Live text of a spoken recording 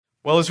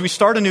Well, as we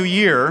start a new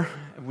year,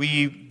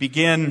 we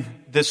begin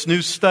this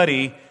new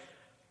study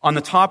on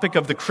the topic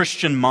of the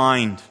Christian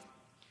mind.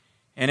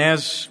 And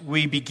as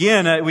we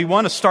begin, we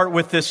want to start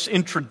with this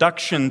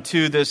introduction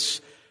to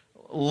this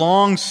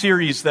long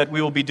series that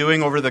we will be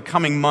doing over the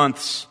coming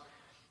months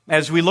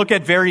as we look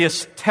at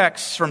various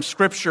texts from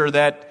Scripture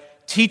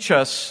that teach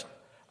us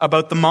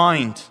about the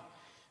mind,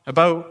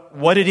 about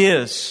what it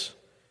is,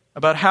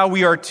 about how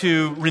we are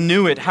to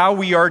renew it, how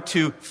we are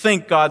to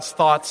think God's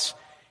thoughts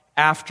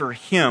after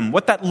Him,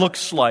 what that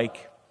looks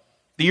like.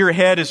 The year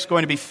ahead is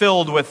going to be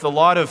filled with a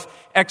lot of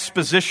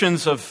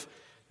expositions of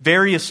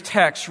various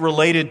texts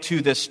related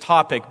to this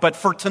topic. But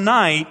for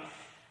tonight,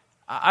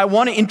 I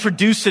want to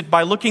introduce it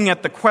by looking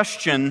at the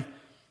question,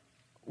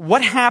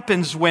 what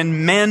happens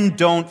when men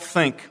don't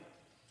think?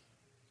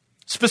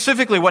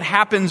 Specifically, what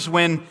happens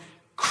when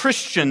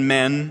Christian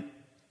men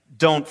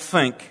don't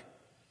think?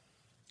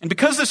 And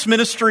because this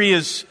ministry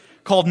is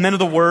called Men of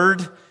the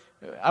Word,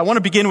 I want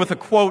to begin with a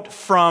quote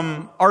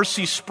from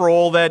R.C.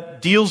 Sproul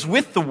that deals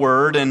with the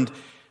Word and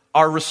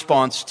our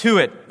response to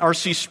it.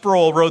 R.C.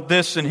 Sproul wrote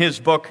this in his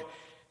book,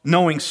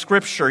 Knowing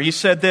Scripture. He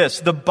said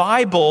this: "The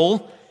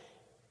Bible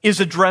is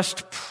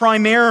addressed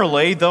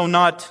primarily, though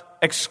not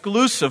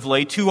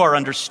exclusively, to our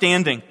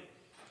understanding.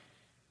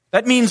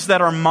 That means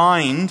that our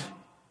mind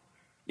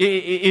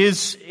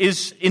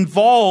is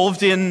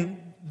involved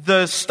in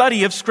the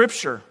study of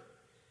Scripture.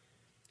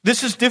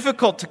 This is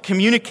difficult to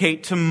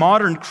communicate to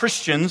modern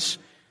Christians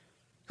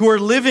who are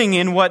living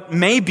in what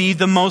may be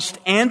the most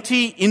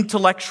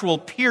anti-intellectual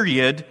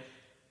period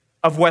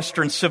of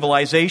Western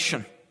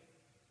civilization."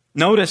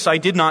 Notice I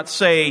did not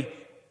say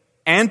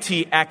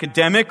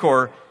anti-academic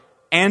or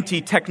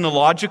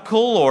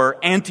anti-technological or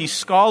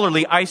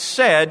anti-scholarly. I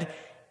said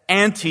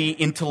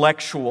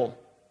anti-intellectual.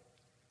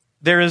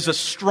 There is a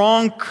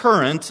strong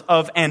current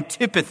of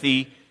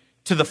antipathy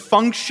to the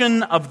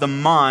function of the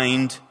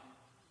mind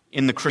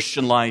in the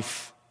Christian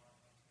life.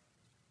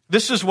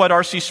 This is what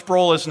R.C.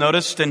 Sproul has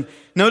noticed, and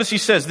notice he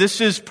says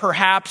this is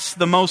perhaps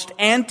the most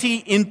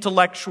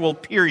anti-intellectual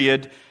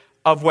period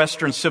of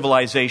Western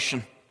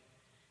civilization.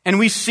 And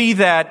we see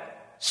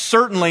that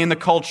certainly in the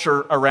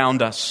culture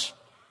around us.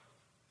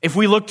 If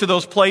we look to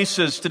those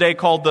places today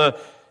called the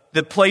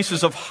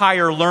places of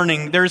higher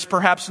learning, there is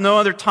perhaps no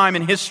other time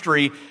in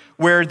history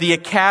where the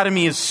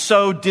academy is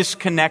so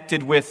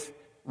disconnected with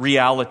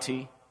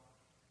reality.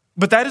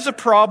 But that is a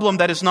problem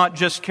that is not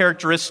just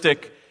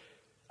characteristic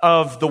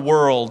of the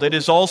world. It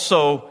is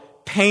also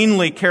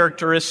painfully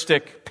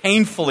characteristic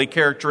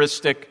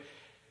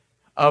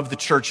of the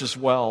church as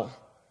well.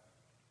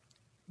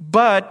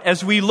 But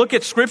as we look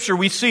at Scripture,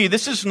 we see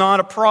this is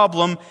not a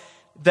problem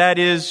that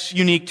is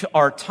unique to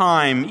our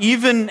time.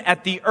 Even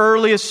at the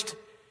earliest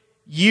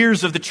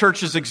years of the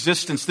church's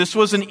existence, this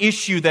was an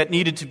issue that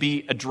needed to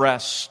be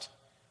addressed.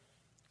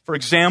 For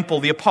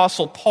example, the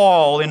Apostle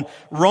Paul in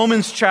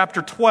Romans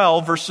chapter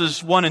 12,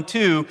 verses 1 and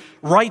 2,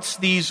 writes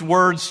these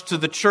words to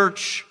the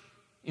church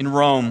in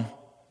Rome.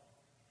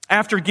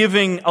 After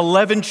giving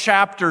 11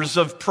 chapters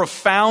of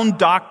profound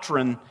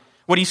doctrine,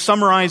 what he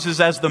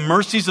summarizes as the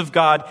mercies of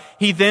God,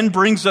 he then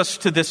brings us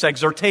to this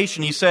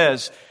exhortation. He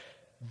says,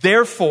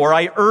 "Therefore,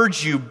 I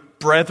urge you,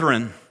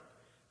 brethren,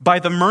 by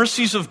the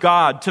mercies of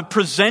God, to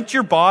present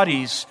your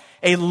bodies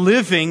a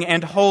living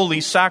and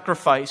holy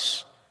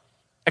sacrifice,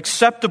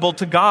 acceptable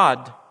to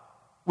God,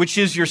 which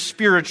is your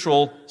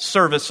spiritual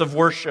service of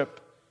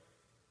worship.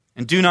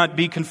 And do not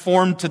be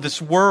conformed to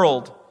this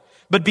world,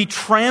 but be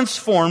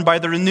transformed by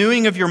the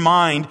renewing of your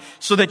mind,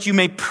 so that you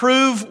may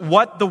prove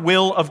what the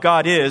will of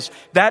God is,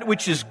 that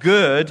which is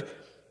good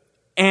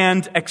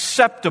and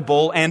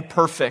acceptable and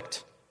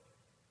perfect."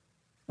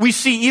 We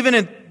see even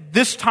at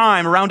this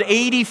time, around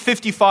AD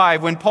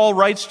 55, when Paul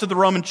writes to the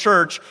Roman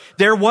church,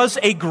 there was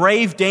a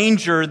grave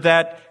danger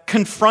that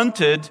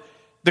confronted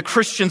the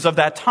Christians of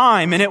that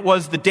time, and it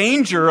was the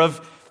danger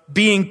of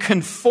being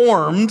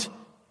conformed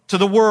to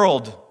the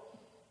world,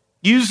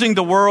 using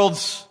the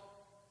world's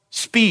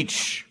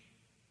speech,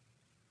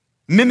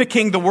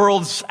 mimicking the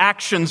world's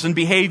actions and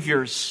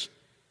behaviors,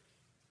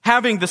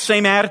 having the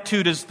same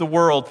attitude as the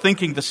world,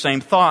 thinking the same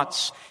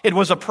thoughts. It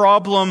was a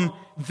problem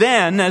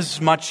then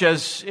as much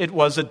as it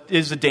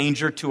is a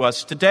danger to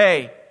us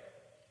today.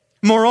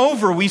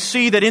 Moreover, we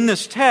see that in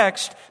this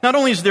text, not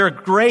only is there a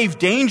grave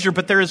danger,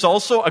 but there is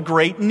also a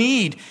great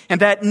need.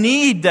 And that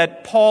need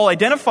that Paul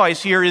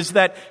identifies here is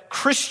that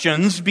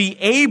Christians be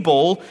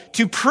able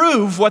to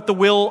prove what the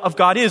will of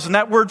God is. And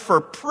that word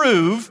for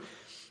prove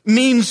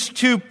means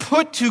to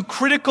put to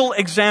critical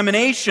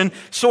examination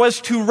so as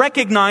to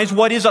recognize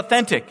what is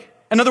authentic.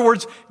 In other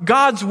words,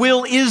 God's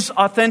will is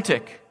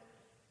authentic.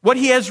 What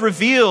He has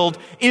revealed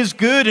is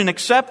good and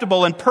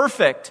acceptable and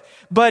perfect.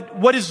 But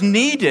what is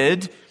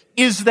needed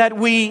is that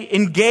we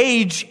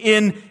engage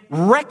in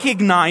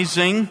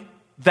recognizing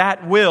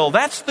that will.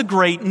 That's the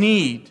great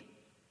need.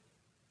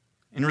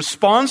 In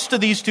response to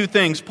these two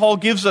things, Paul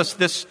gives us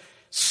this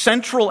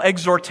central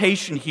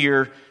exhortation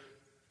here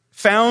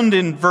found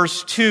in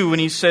verse 2 when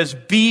he says,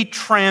 "Be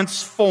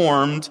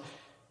transformed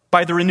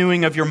by the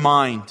renewing of your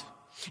mind."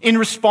 In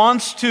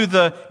response to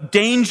the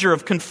danger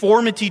of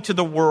conformity to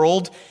the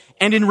world,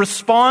 and in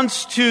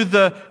response to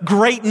the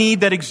great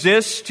need that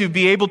exists to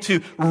be able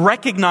to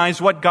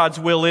recognize what God's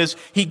will is,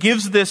 he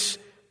gives this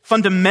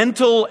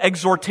fundamental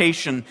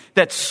exhortation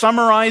that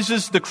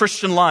summarizes the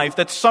Christian life,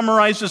 that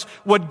summarizes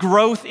what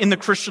growth in the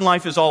Christian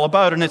life is all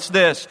about. And it's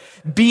this: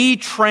 be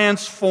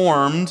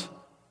transformed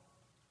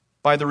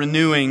by the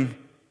renewing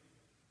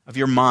of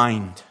your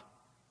mind.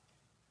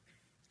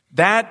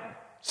 That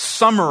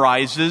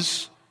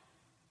summarizes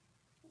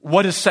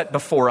what is set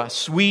before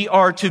us. We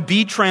are to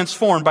be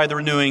transformed by the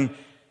renewing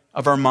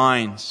of our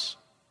minds.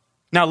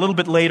 Now, a little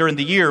bit later in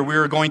the year, we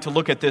are going to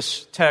look at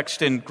this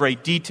text in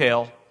great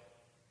detail.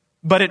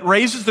 But it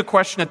raises the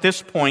question at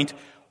this point,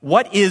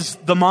 what is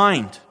the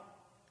mind?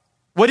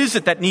 What is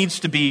it that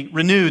needs to be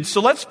renewed?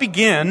 So let's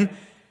begin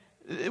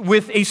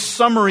with a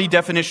summary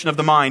definition of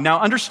the mind. Now,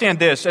 understand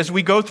this: as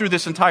we go through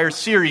this entire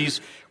series,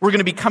 we're going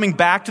to be coming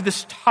back to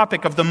this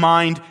topic of the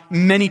mind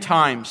many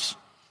times.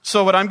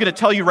 So what I'm going to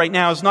tell you right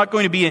now is not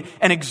going to be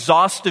an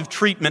exhaustive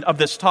treatment of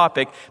this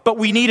topic, but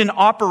we need an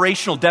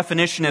operational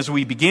definition as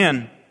we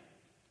begin.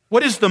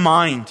 What is the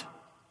mind?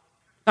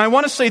 Now, I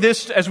want to say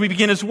this as we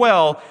begin as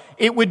well.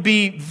 It would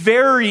be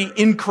very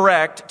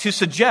incorrect to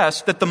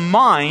suggest that the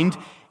mind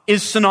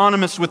is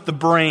synonymous with the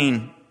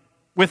brain,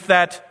 with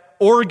that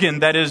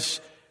organ that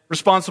is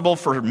responsible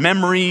for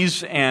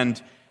memories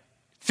and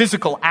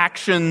physical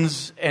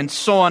actions and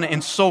so on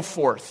and so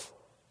forth.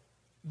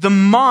 The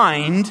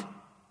mind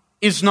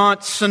is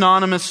not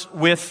synonymous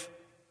with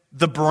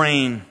the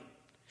brain.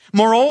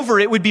 Moreover,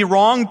 it would be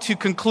wrong to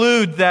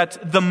conclude that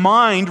the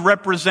mind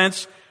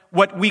represents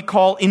what we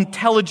call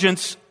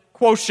intelligence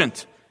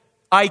quotient,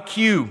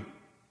 IQ.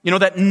 You know,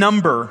 that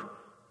number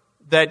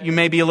that you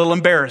may be a little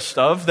embarrassed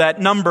of, that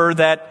number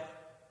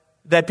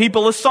that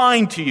people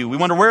assign to you. We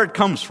wonder where it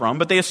comes from,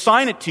 but they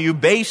assign it to you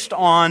based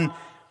on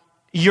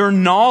your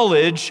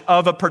knowledge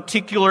of a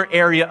particular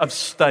area of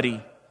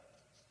study.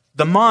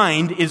 The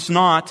mind is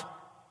not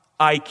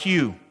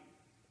IQ.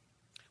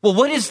 Well,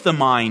 what is the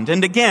mind?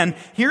 And again,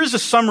 here's a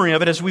summary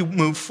of it as we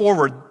move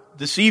forward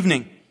this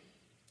evening.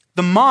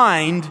 The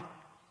mind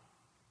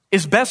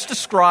is best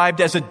described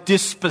as a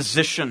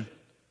disposition.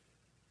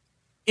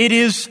 It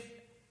is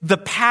the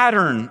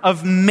pattern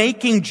of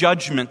making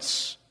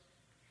judgments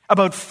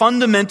about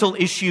fundamental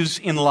issues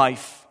in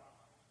life.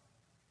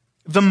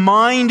 The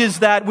mind is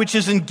that which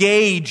is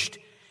engaged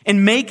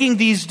in making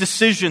these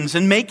decisions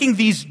and making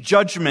these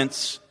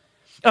judgments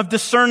of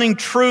discerning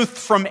truth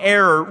from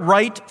error,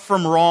 right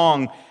from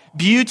wrong,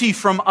 beauty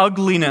from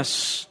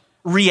ugliness,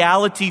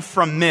 reality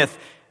from myth.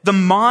 The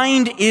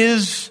mind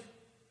is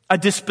a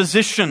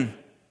disposition.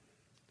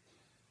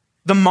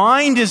 The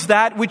mind is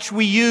that which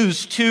we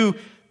use to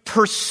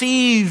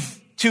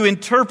perceive, to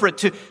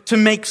interpret, to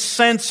make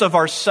sense of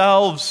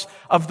ourselves,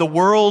 of the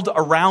world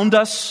around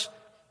us,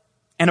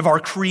 and of our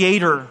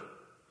Creator.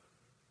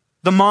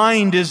 The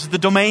mind is the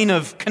domain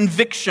of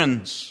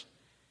convictions.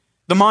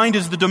 The mind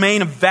is the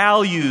domain of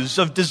values,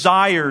 of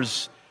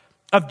desires,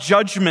 of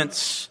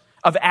judgments,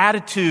 of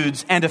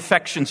attitudes and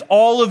affections.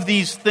 All of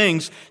these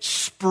things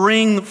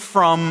spring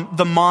from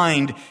the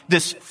mind,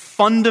 this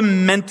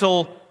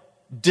fundamental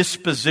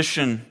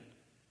disposition.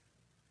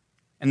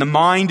 And the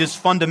mind is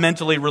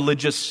fundamentally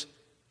religious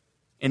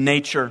in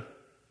nature.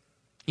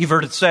 You've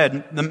heard it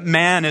said, the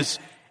man is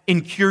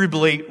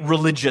incurably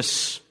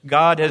religious.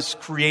 God has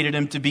created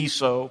him to be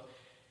so.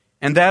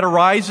 And that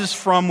arises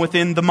from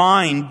within the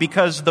mind,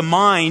 because the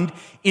mind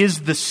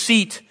is the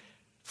seat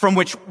from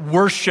which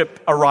worship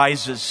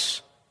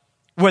arises.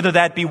 Whether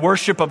that be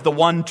worship of the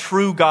one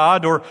true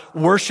God or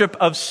worship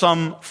of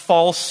some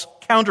false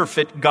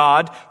counterfeit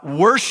God,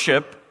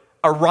 worship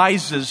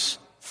arises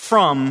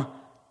from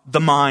the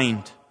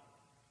mind.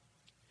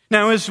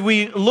 Now, as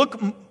we look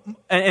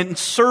and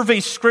survey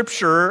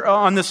Scripture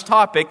on this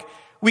topic,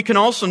 we can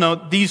also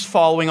note these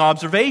following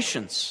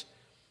observations.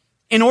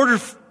 In order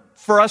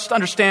for us to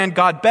understand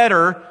God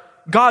better,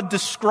 God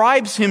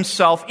describes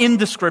himself in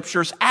the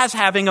Scriptures as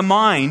having a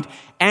mind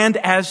and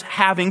as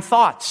having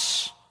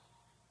thoughts.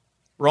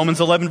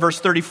 Romans 11 verse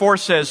 34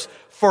 says,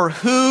 "For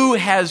who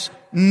has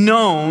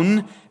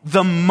known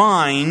the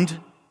mind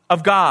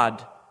of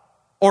God?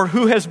 Or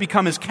who has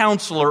become his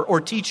counselor or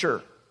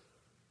teacher?"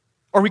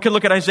 Or we could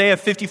look at Isaiah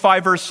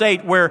 55 verse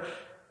 8, where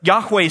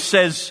Yahweh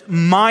says,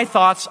 "My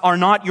thoughts are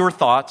not your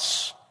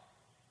thoughts,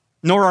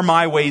 nor are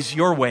my ways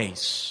your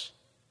ways."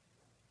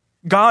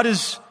 God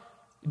is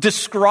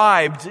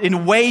described in a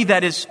way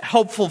that is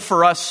helpful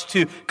for us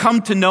to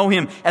come to know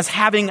him as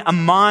having a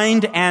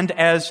mind and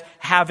as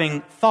having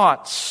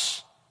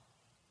thoughts.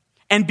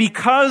 And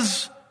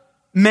because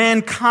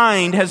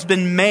mankind has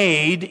been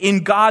made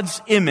in God's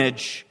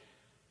image,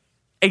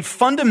 a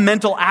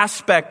fundamental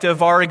aspect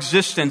of our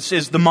existence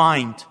is the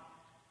mind.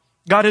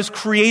 God has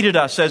created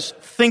us as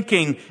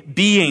thinking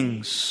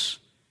beings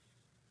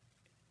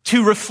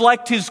to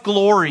reflect his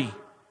glory.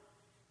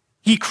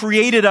 He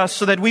created us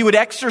so that we would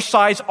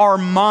exercise our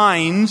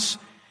minds,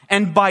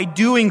 and by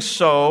doing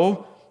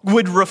so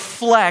would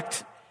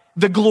reflect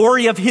the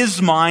glory of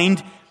his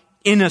mind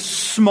in a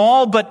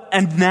small but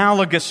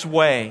analogous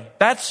way.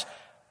 That's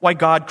why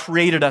God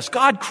created us.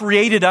 God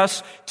created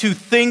us to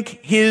think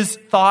His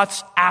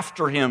thoughts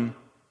after Him.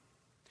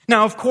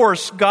 Now, of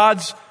course,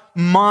 God's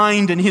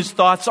mind and His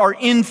thoughts are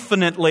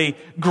infinitely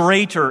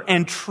greater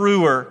and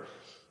truer,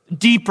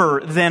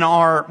 deeper than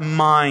our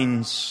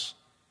minds.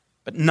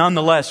 But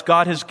nonetheless,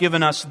 God has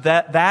given us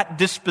that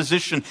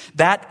disposition,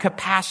 that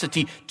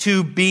capacity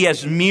to be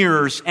as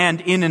mirrors and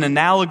in an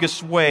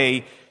analogous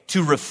way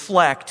to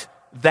reflect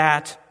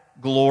that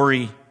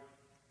glory.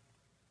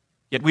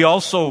 Yet we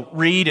also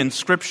read in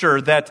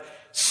Scripture that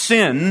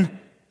sin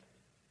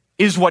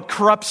is what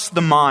corrupts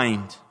the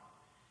mind.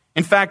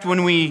 In fact,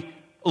 when we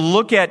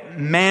look at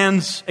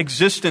man's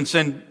existence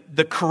and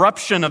the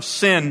corruption of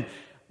sin,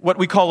 what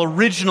we call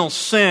original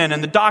sin,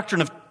 and the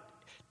doctrine of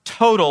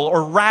total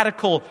or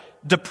radical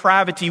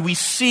depravity, we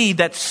see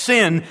that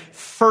sin,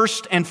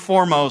 first and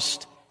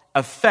foremost,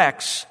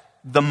 affects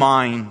the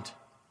mind.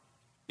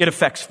 It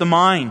affects the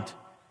mind.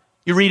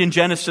 You read in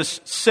Genesis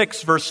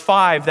 6, verse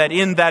 5, that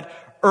in that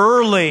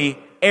early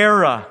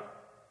era,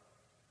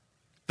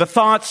 the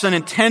thoughts and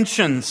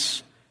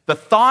intentions,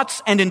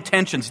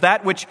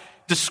 that which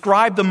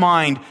describe the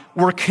mind,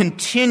 were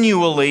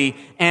continually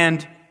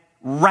and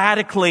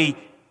radically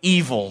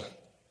evil.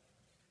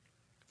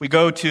 We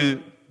go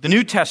to the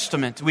New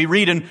Testament. We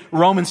read in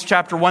Romans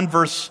chapter 1,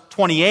 verse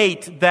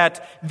 28,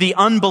 that the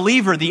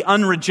unbeliever, the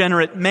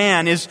unregenerate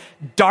man, is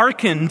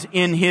darkened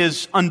in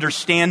his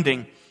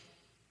understanding.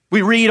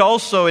 We read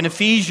also in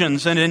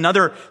Ephesians and in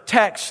other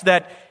texts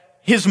that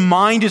his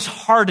mind is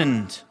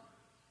hardened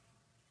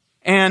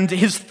and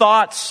his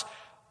thoughts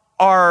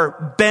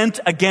are bent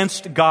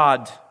against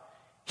God.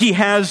 He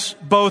has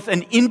both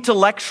an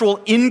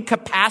intellectual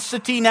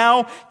incapacity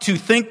now to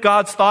think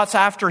God's thoughts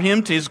after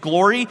him to His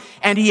glory,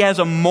 and he has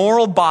a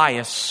moral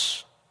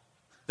bias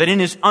that in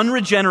his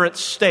unregenerate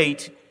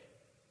state,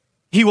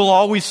 he will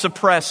always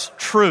suppress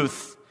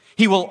truth.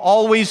 He will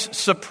always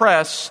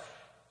suppress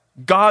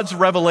God's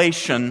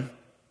revelation.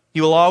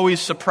 He will always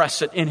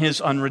suppress it in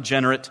his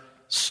unregenerate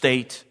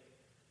state.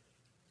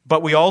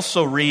 But we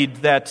also read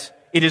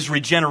that it is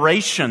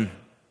regeneration,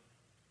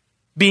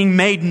 being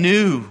made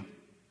new,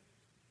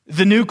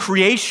 the new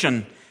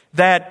creation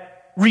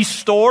that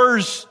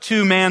restores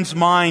to man's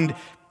mind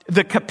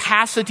the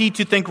capacity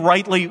to think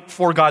rightly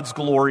for God's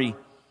glory.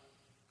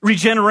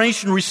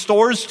 Regeneration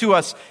restores to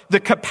us the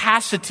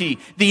capacity,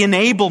 the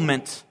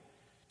enablement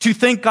to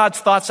think God's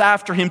thoughts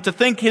after Him, to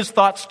think His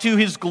thoughts to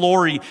His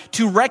glory,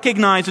 to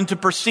recognize and to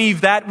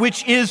perceive that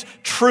which is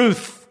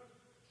truth,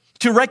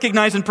 to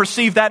recognize and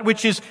perceive that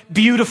which is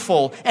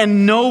beautiful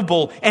and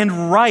noble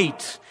and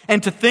right,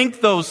 and to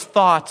think those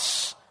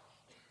thoughts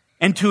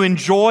and to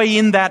enjoy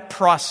in that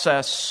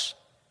process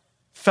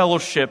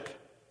fellowship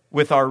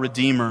with our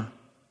Redeemer.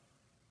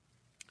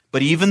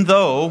 But even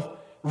though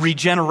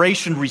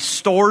regeneration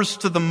restores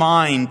to the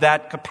mind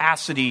that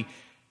capacity,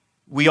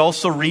 we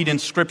also read in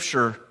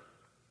Scripture,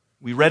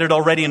 we read it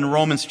already in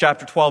Romans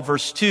chapter 12,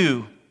 verse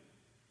 2,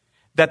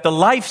 that the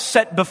life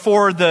set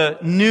before the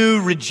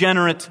new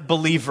regenerate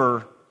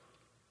believer,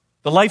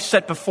 the life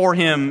set before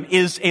him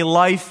is a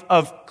life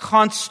of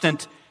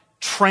constant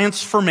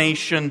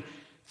transformation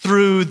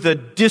through the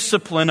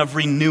discipline of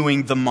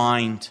renewing the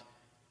mind.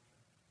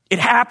 It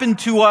happened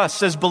to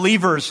us as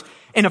believers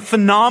in a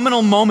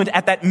phenomenal moment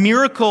at that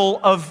miracle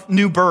of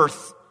new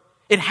birth.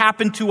 It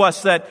happened to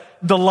us that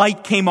the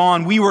light came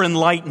on, we were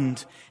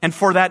enlightened, and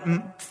for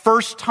that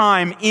first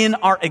time in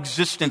our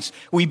existence,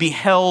 we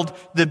beheld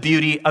the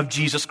beauty of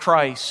Jesus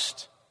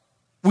Christ.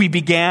 We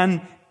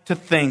began to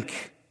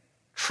think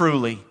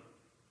truly.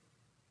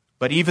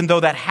 But even though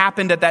that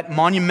happened at that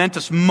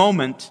monumentous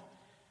moment,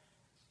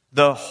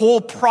 the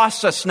whole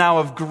process now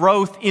of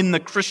growth in the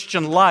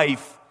Christian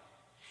life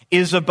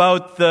is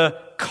about the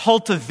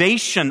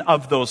cultivation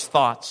of those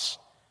thoughts,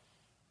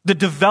 the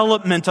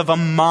development of a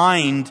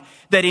mind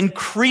that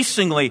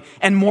increasingly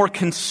and more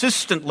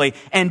consistently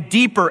and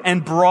deeper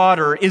and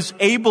broader is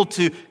able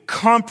to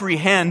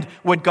comprehend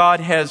what God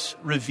has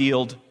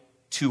revealed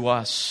to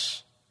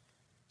us.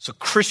 So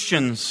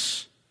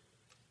Christians,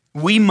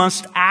 we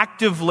must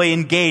actively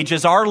engage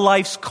as our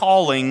life's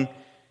calling,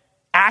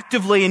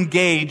 actively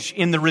engage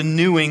in the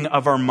renewing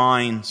of our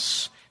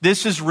minds.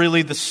 This is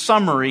really the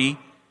summary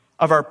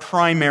of our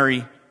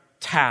primary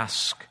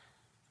task.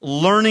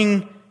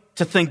 Learning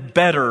to think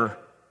better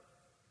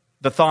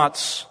the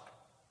thoughts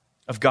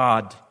of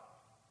God.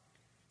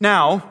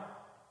 Now,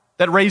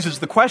 that raises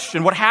the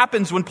question, what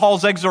happens when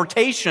Paul's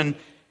exhortation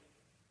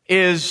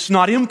is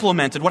not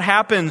implemented? What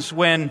happens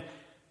when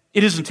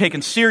it isn't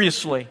taken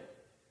seriously?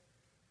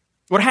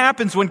 What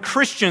happens when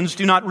Christians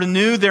do not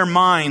renew their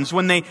minds,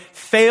 when they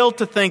fail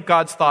to think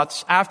God's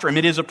thoughts after Him?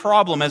 It is a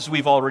problem, as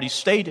we've already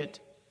stated.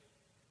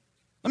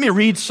 Let me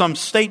read some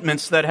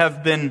statements that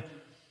have been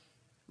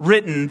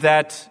written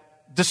that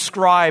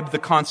describe the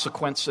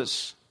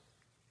consequences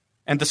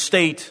and the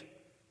state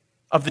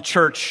of the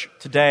church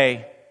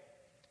today.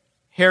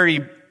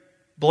 Harry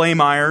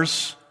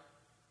Blamires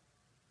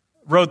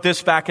wrote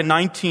this back in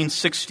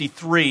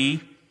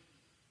 1963,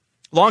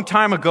 a long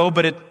time ago,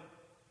 but it's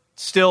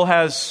still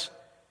has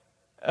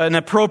an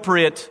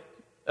appropriate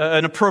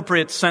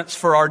sense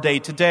for our day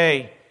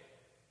today.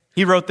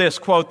 He wrote this,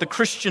 quote, "The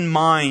Christian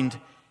mind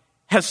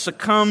has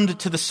succumbed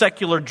to the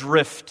secular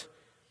drift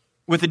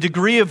with a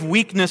degree of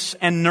weakness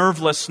and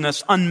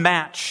nervelessness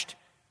unmatched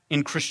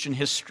in Christian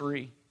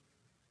history.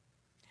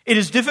 It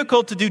is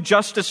difficult to do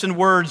justice in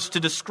words to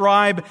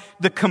describe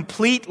the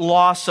complete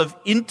loss of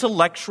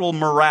intellectual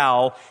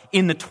morale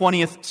in the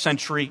 20th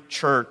century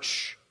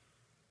church.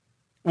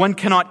 One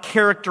cannot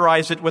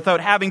characterize it without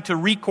having to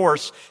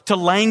recourse to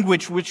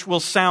language which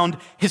will sound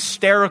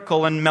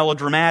hysterical and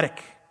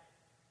melodramatic.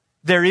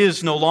 There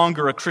is no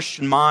longer a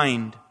Christian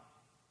mind.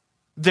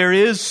 There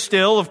is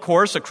still, of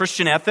course, a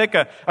Christian ethic,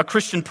 a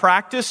Christian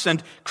practice,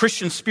 and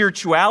Christian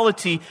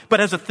spirituality,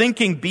 but as a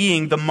thinking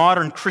being, the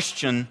modern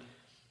Christian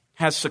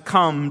has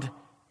succumbed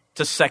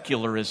to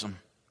secularism."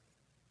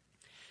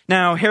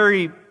 Now,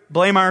 Harry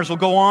Blamires will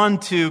go on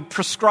to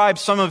prescribe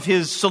some of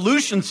his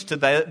solutions to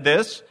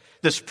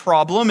this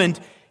problem, and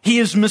he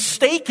is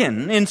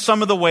mistaken in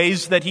some of the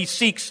ways that he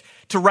seeks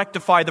to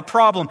rectify the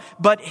problem.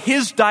 But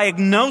his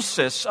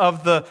diagnosis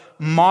of the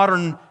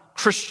modern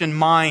Christian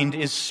mind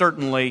is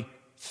certainly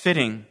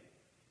fitting.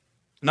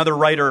 Another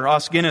writer,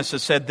 Os Guinness,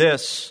 has said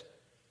this: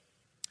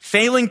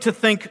 "Failing to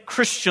think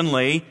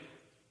Christianly,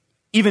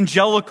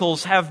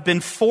 evangelicals have been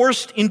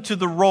forced into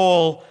the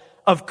role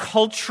of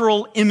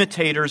cultural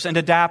imitators and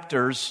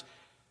adapters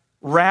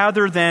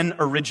rather than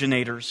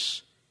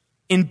originators.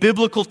 In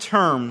biblical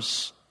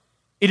terms,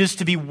 it is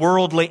to be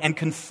worldly and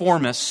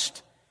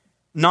conformist,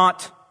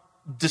 not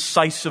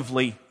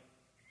decisively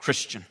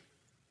Christian."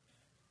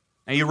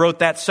 Now, you wrote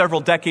that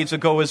several decades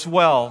ago as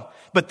well,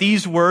 but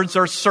these words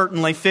are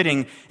certainly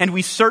fitting, and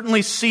we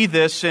certainly see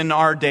this in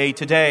our day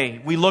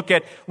today. We look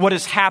at what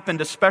has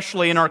happened,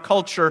 especially in our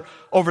culture,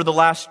 over the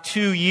last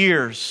 2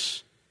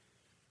 years.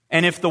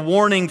 And if the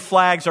warning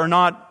flags are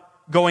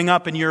not going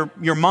up in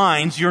your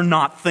minds, you're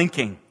not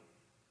thinking.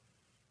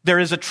 There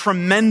is a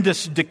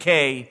tremendous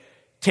decay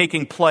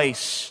taking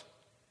place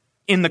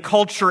in the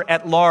culture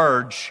at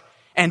large,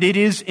 and it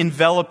is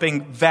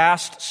enveloping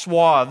vast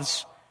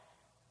swaths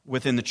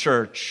within the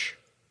church.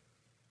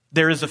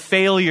 There is a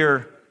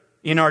failure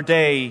in our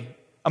day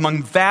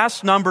among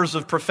vast numbers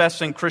of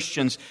professing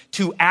Christians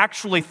to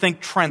actually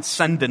think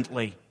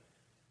transcendently,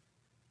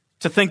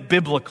 to think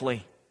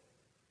biblically,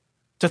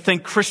 to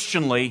think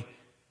Christianly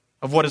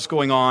of what is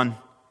going on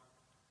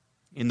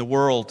in the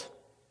world.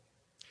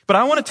 But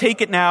I want to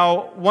take it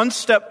now one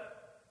step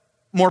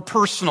more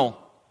personal.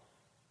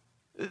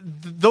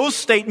 Those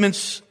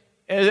statements,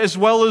 as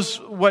well as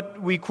what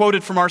we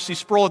quoted from R.C.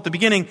 Sproul at the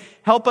beginning,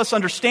 help us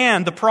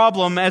understand the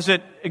problem as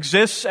it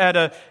exists at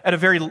a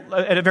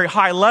very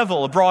high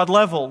level, a broad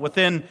level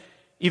within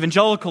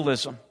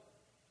evangelicalism.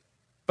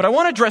 But I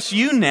want to address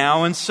you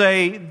now and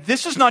say,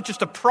 this is not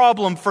just a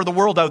problem for the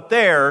world out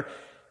there,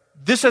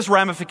 this has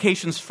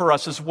ramifications for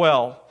us as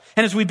well.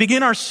 And as we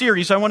begin our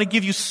series, I want to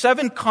give you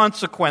 7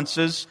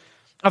 consequences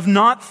of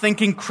not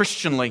thinking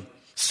Christianly.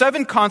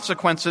 7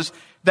 consequences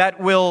that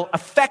will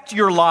affect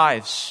your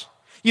lives.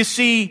 You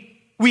see,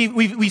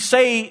 we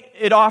say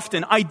it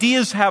often,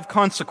 ideas have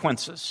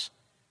consequences.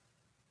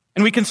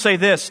 And we can say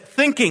this,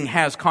 thinking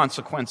has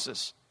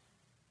consequences.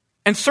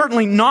 And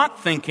certainly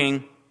not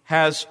thinking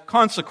has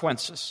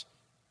consequences.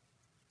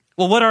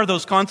 Well, what are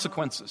those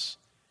consequences?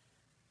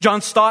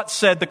 John Stott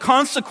said, "The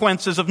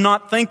consequences of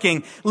not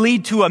thinking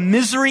lead to a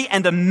misery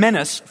and a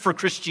menace for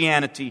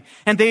Christianity."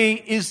 And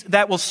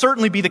that will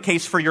certainly be the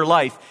case for your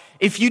life.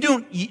 If you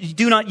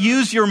do not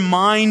use your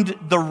mind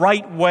the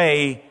right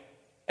way,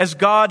 as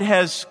God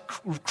has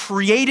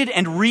created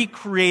and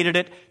recreated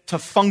it to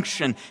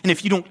function, and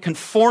if you don't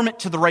conform it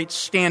to the right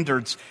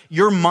standards,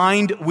 your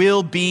mind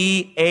will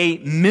be a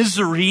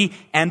misery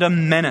and a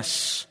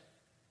menace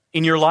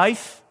in your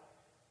life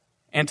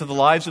and to the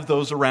lives of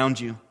those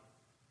around you.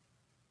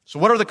 So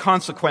what are the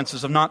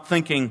consequences of not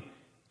thinking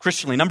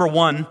Christianly? Number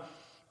 1,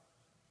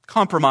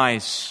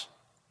 compromise.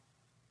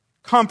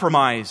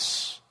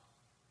 Compromise.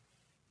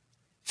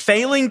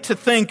 Failing to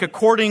think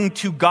according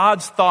to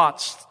God's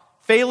thoughts,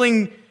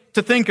 failing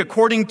to think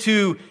according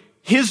to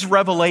His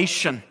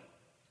revelation,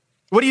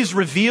 what He has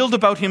revealed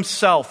about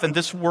Himself and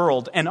this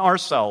world and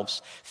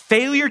ourselves.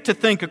 Failure to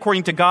think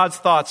according to God's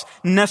thoughts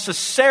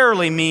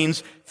necessarily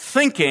means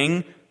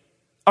thinking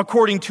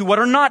according to what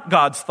are not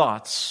God's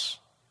thoughts.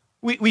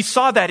 We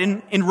saw that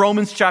in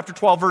Romans chapter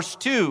 12, verse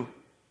 2,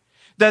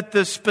 that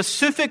the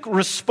specific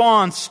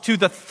response to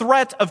the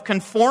threat of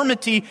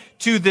conformity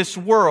to this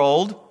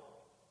world,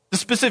 the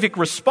specific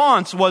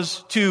response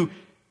was to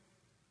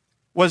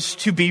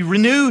be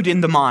renewed in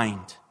the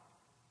mind.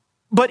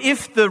 But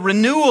if the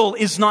renewal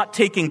is not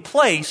taking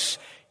place,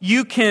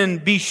 you can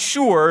be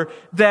sure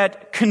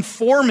that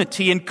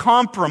conformity and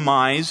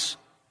compromise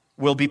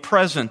will be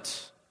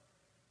present.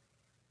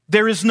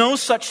 There is no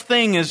such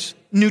thing as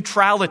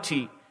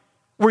neutrality,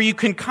 where you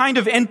can kind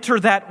of enter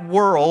that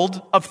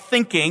world of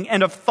thinking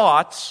and of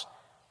thoughts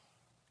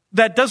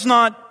that does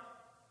not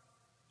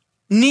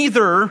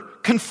neither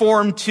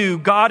conform to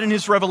God and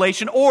His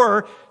revelation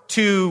or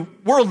to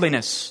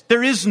worldliness.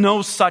 There is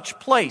no such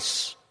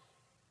place.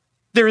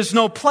 There is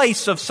no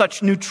place of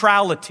such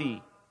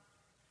neutrality.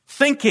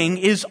 Thinking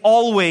is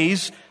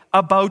always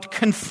about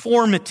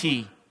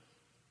conformity.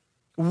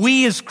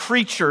 We as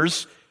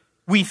creatures,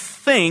 we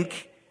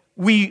think,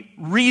 we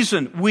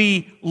reason,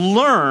 we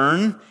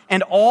learn,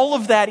 and all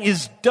of that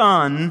is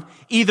done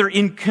either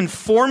in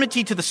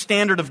conformity to the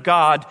standard of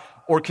God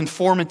or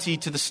conformity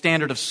to the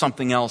standard of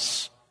something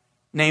else,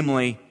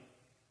 namely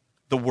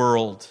the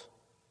world.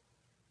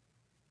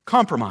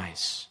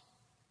 Compromise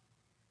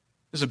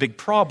is a big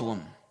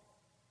problem.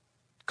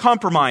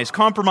 Compromise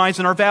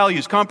in our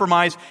values,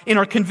 compromise in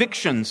our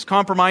convictions,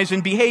 compromise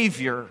in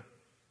behavior.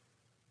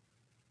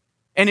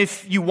 And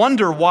if you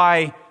wonder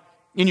why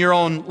in your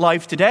own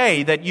life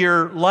today that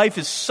your life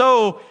is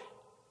so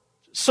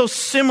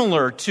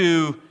similar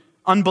to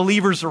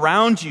unbelievers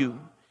around you,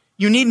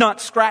 you need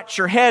not scratch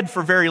your head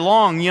for very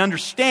long. You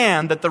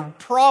understand that the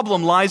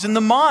problem lies in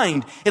the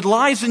mind. It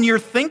lies in your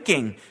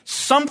thinking.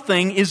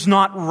 Something is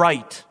not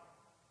right.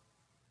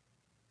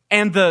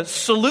 And the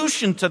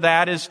solution to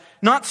that is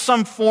not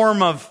some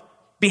form of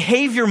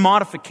behavior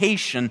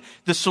modification.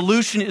 The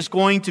solution is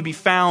going to be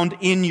found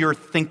in your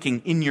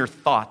thinking, in your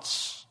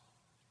thoughts.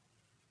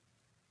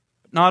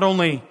 Not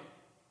only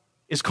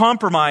is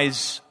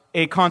compromise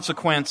a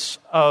consequence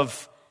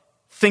of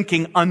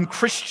thinking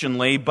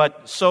unchristianly,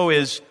 but so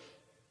is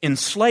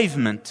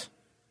enslavement.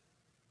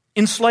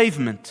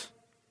 Enslavement.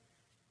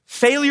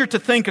 Failure to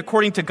think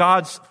according to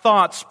God's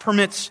thoughts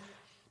permits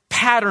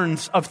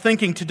patterns of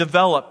thinking to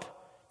develop,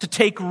 to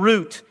take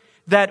root,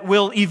 that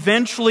will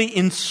eventually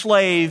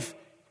enslave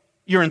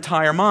your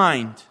entire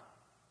mind.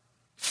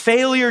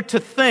 Failure to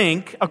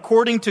think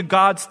according to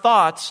God's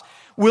thoughts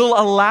will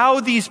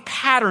allow these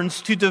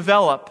patterns to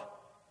develop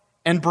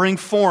and bring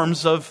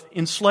forms of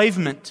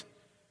enslavement.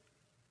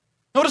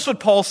 Notice what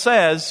Paul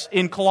says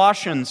in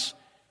Colossians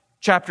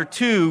chapter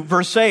 2,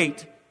 verse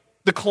 8.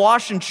 The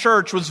Colossian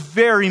church was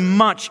very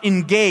much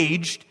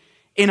engaged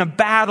in a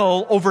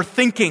battle over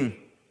thinking.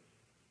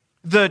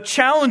 The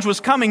challenge was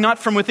coming not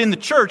from within the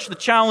church. The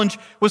challenge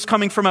was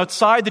coming from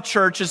outside the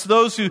church, as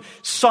those who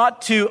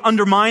sought to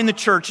undermine the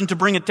church and to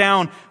bring it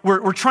down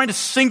were trying to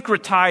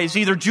syncretize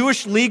either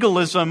Jewish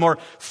legalism or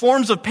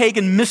forms of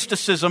pagan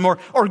mysticism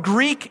or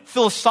Greek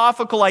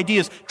philosophical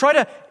ideas. Try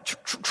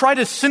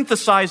to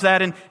synthesize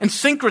that and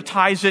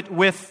syncretize it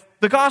with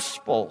the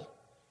gospel.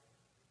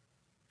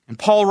 And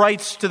Paul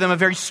writes to them a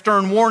very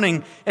stern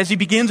warning as he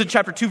begins in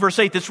chapter 2, verse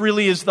 8. This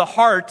really is the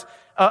heart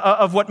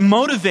of what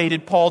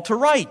motivated Paul to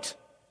write.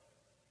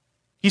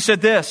 He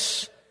said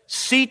this,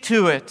 see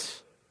to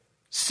it,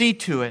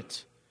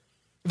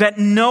 that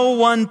no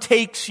one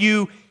takes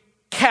you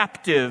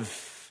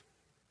captive.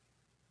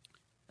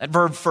 That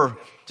verb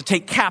to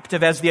take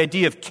captive has the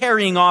idea of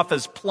carrying off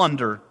as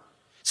plunder.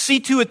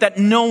 See to it that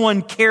no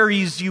one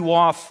carries you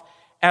off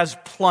as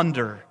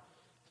plunder.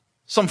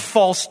 Some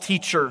false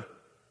teacher,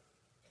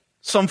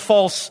 some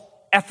false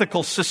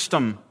ethical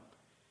system,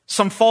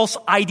 some false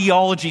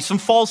ideology, some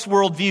false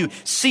worldview.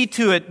 See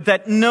to it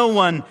that no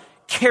one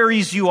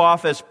carries you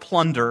off as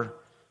plunder.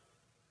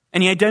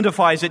 And he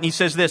identifies it and he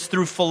says this,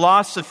 through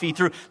philosophy,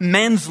 through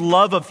men's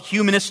love of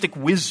humanistic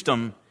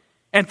wisdom,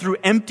 and through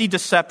empty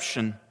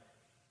deception,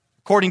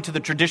 according to the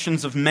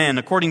traditions of men,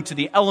 according to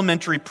the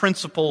elementary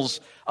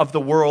principles of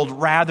the world,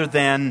 rather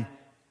than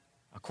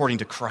according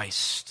to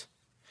Christ.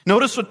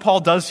 Notice what Paul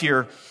does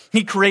here.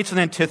 He creates an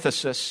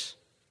antithesis.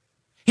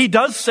 He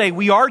does say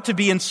we are to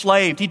be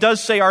enslaved. He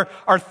does say our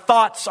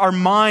thoughts, our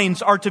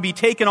minds are to be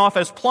taken off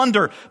as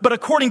plunder. But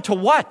according to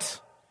what?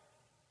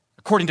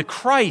 According to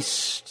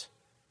Christ.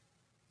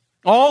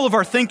 All of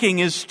our thinking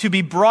is to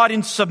be brought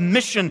in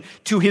submission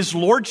to His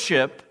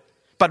lordship.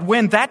 But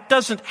when that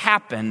doesn't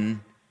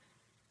happen,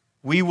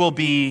 we will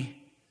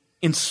be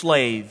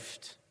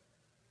enslaved.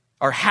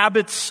 Our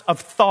habits of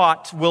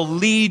thought will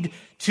lead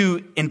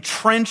to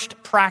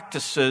entrenched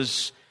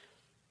practices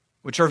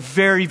which are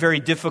very, very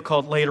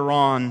difficult later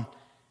on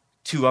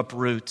to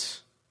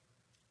uproot.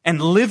 And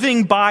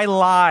living by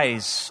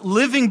lies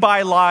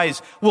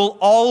will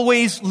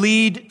always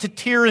lead to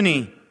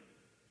tyranny.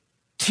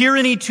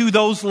 Tyranny to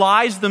those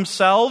lies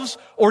themselves,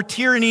 or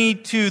tyranny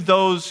to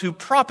those who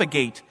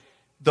propagate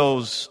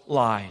those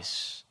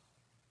lies.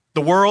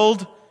 The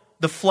world,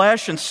 the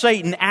flesh, and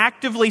Satan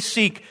actively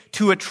seek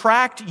to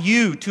attract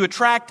you, to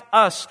attract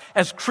us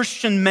as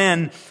Christian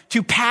men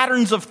to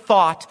patterns of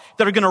thought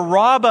that are going to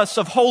rob us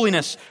of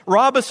holiness,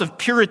 rob us of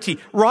purity,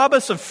 rob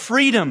us of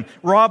freedom,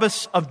 rob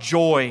us of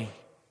joy.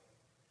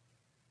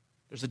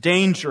 There's a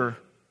danger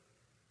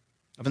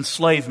of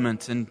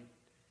enslavement, and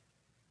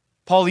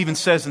Paul even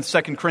says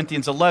in 2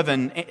 Corinthians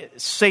 11,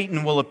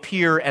 Satan will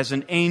appear as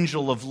an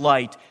angel of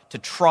light to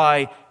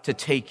try to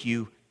take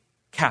you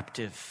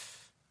captive.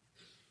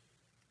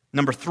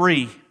 Number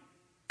 3,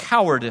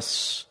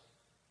 cowardice.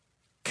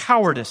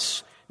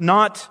 Cowardice.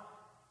 Not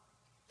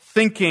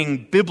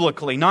thinking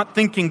biblically, not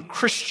thinking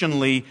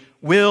Christianly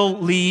will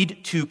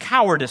lead to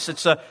cowardice.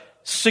 It's a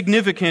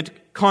significant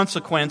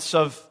consequence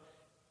of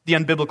the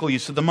unbiblical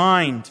use of the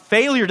mind.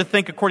 Failure to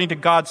think according to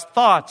God's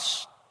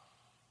thoughts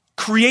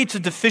creates a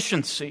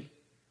deficiency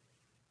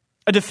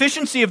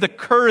of the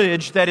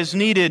courage that is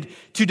needed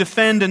to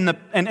defend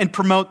and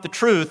promote the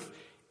truth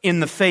in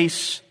the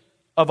face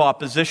of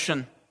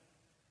opposition.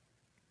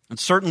 And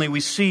certainly we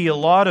see a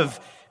lot of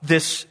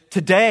this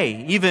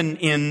today, even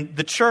in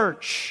the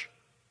church.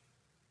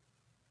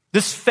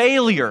 This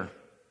failure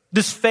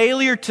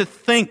to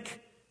think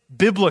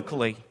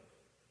biblically,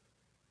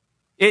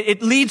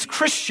 it leads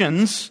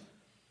Christians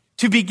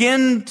to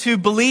begin to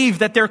believe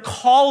that their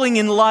calling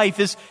in life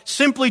is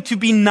simply to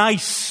be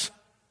nice.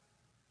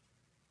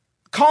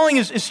 Calling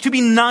is to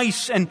be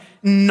nice and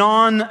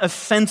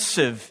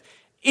non-offensive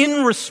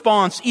in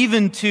response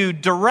even to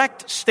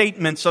direct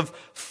statements of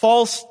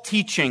false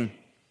teaching,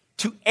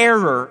 to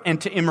error, and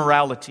to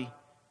immorality.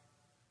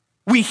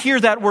 We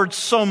hear that word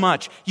so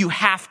much. You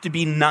have to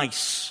be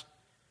nice.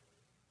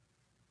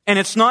 And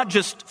it's not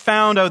just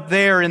found out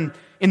there in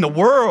the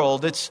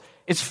world. It's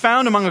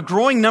found among a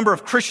growing number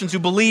of Christians who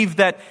believe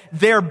that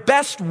their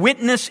best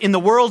witness in the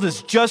world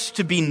is just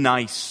to be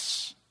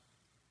nice.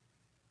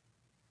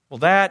 Well,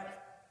 that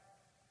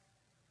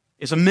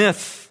is a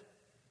myth.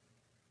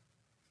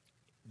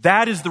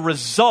 That is the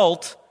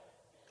result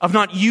of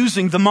not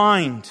using the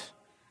mind.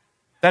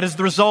 That is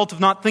the result of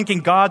not thinking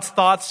God's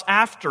thoughts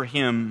after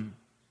Him.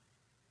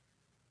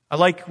 I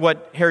like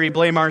what Harry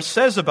Blamire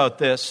says about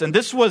this, and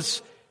this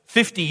was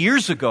 50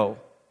 years ago.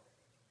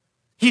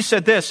 He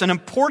said this: an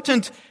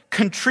important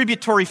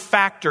contributory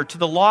factor to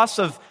the loss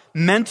of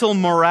mental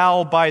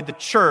morale by the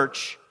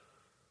church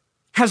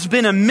has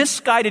been a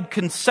misguided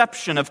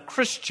conception of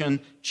Christian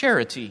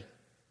charity.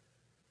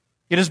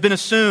 It has been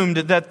assumed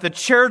that the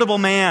charitable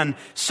man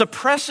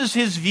suppresses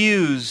his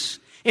views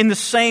in the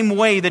same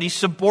way that he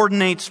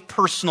subordinates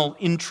personal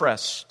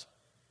interest.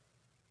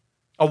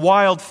 A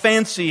wild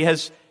fancy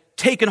has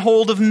taken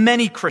hold of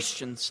many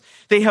Christians.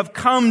 They have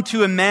come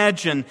to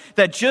imagine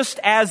that just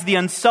as the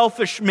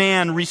unselfish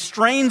man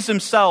restrains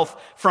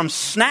himself from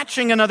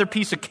snatching another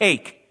piece of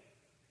cake,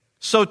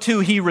 so too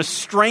he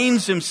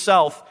restrains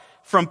himself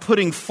from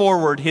putting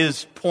forward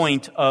his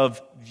point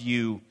of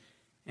view.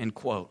 End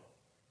quote.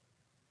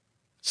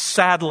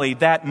 Sadly,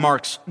 that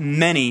marks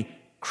many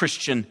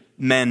Christian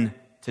men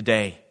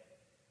today.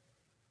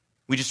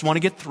 We just want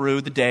to get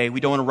through the day. We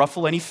don't want to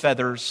ruffle any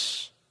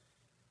feathers.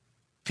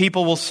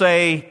 People will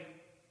say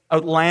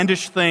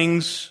outlandish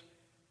things.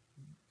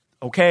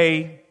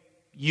 Okay,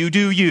 you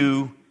do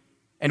you.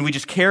 And we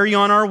just carry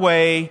on our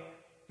way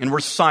and we're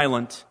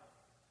silent.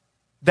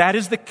 That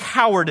is the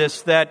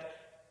cowardice that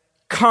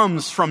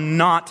comes from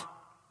not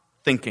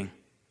thinking.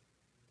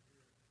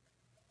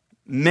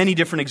 Many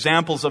different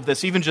examples of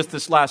this. Even just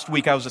this last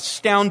week, I was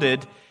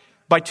astounded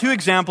by two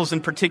examples in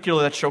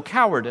particular that show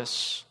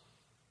cowardice.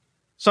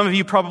 Some of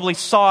you probably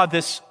saw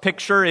this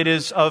picture. It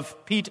is of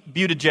Pete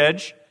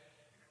Buttigieg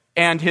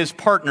and his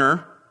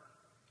partner,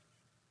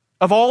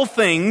 of all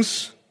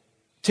things,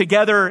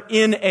 together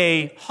in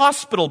a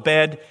hospital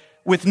bed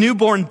with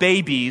newborn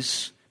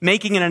babies,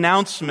 making an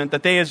announcement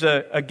that they, as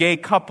a gay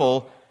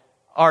couple,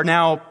 are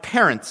now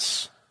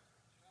parents.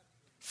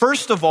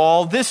 First of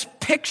all, this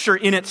picture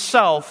in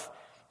itself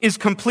is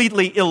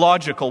completely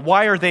illogical.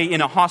 Why are they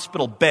in a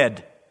hospital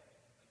bed?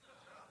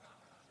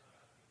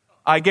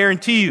 I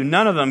guarantee you,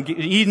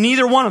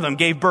 neither one of them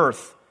gave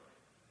birth.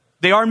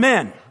 They are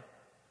men.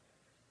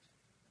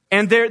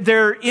 And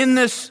they're in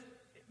this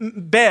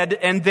bed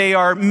and they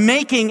are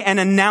making an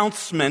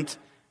announcement,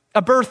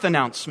 a birth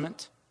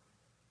announcement.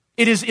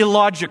 It is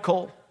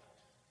illogical.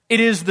 It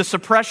is the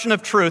suppression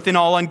of truth in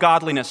all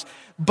ungodliness.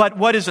 But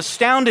what is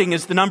astounding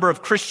is the number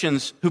of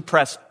Christians who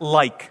press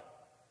like.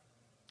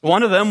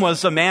 One of them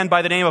was a man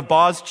by the name of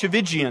Boz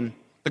Tchividjian,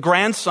 the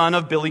grandson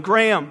of Billy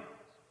Graham,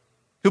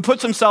 who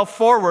puts himself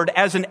forward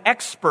as an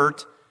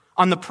expert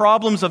on the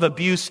problems of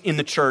abuse in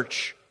the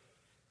church.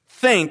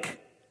 Think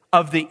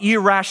of the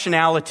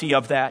irrationality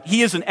of that.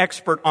 He is an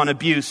expert on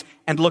abuse,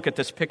 and look at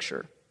this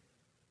picture.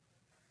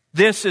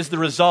 This is the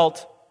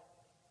result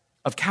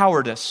of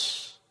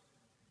cowardice,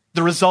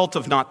 the result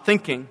of not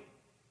thinking.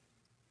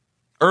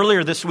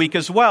 Earlier this week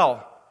as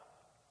well,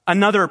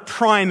 another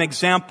prime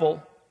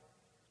example.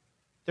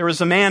 There was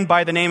a man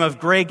by the name of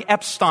Greg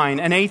Epstein,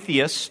 an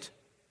atheist,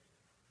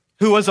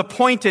 who was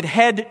appointed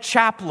head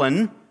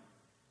chaplain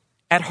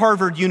at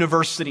Harvard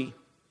University.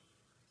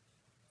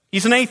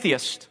 He's an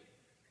atheist.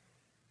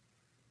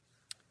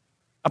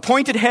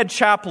 Appointed head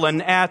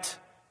chaplain at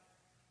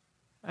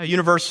a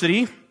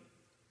university,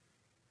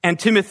 and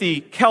Timothy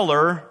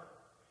Keller,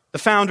 the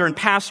founder and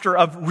pastor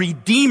of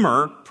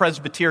Redeemer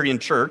Presbyterian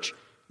Church,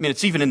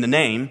 it's even in the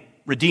name,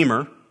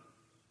 Redeemer,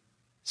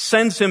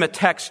 sends him a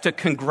text to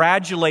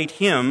congratulate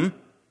him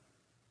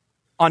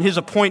on his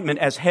appointment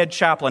as head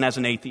chaplain as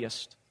an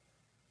atheist.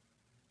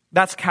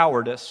 That's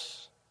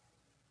cowardice.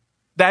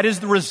 That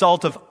is the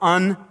result of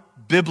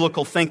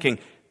unbiblical thinking.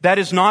 That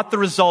is not the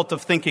result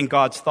of thinking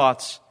God's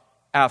thoughts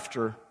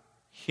after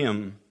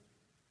him.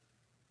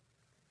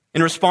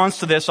 In response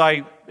to this,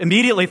 I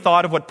immediately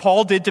thought of what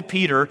Paul did to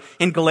Peter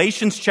in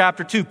Galatians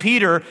chapter 2.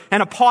 Peter,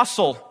 an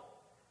apostle.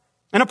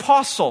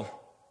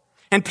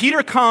 And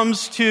Peter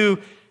comes to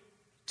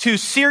to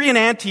Syrian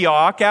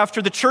Antioch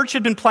after the church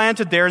had been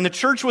planted there, and the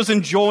church was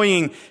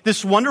enjoying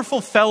this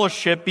wonderful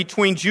fellowship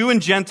between Jew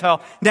and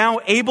Gentile, now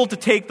able to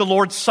take the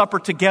Lord's Supper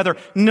together.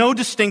 No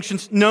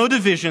distinctions, no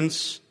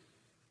divisions.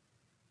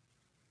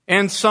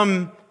 And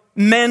some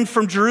men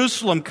from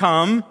Jerusalem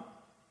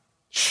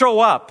show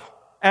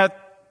up at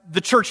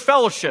the church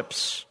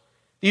fellowships.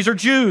 These are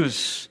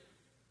Jews.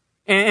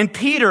 And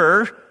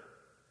Peter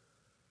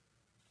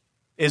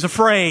is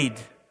afraid.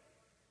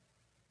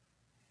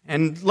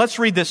 And let's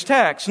read this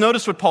text.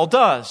 Notice what Paul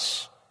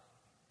does.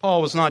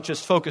 Paul was not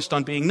just focused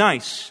on being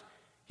nice.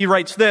 He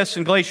writes this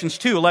in Galatians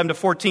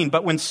 2:11-14.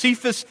 But when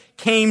Cephas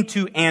came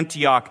to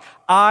Antioch,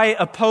 I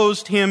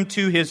opposed him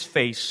to his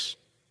face,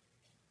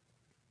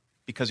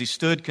 because he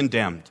stood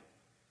condemned.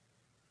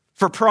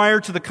 For prior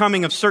to the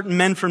coming of certain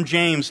men from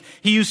James,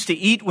 he used to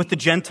eat with the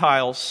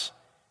Gentiles.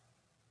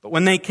 But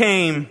when they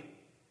came,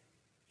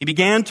 he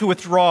began to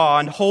withdraw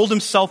and hold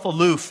himself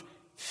aloof,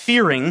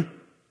 fearing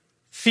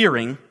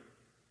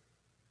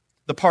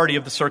the party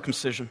of the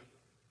circumcision.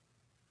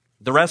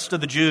 The rest of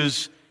the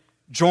Jews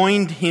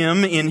joined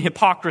him in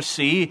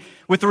hypocrisy,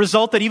 with the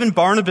result that even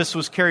Barnabas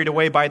was carried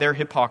away by their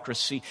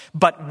hypocrisy.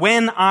 But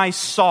when I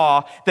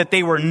saw that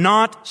they were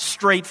not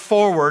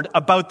straightforward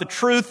about the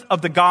truth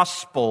of the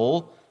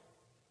gospel,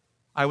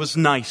 I was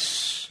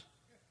nice.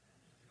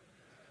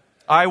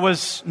 I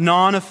was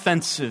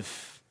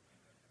non-offensive.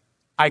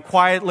 I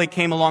quietly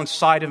came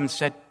alongside him and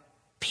said,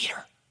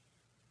 Peter,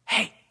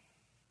 hey,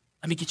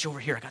 let me get you over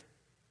here. I got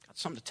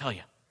something to tell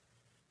you.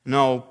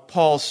 No,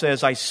 Paul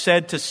says, I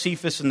said to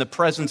Cephas in the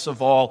presence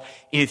of all,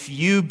 if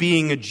you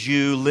being a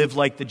Jew live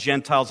like the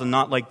Gentiles and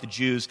not like the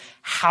Jews,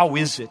 how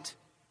is it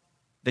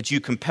that you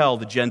compel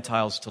the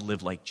Gentiles to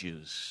live like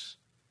Jews?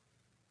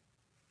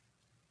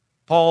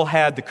 Paul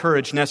had the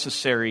courage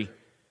necessary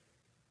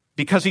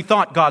because he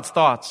thought God's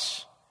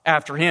thoughts.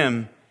 After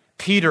him,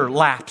 Peter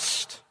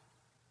lapsed.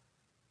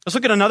 Let's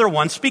look at another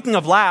one. Speaking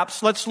of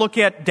lapse, let's look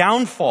at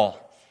downfall.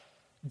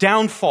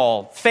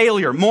 Downfall,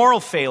 failure, moral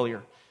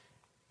failure.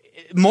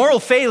 Moral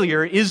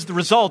failure is the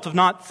result of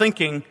not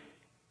thinking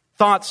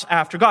thoughts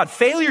after God.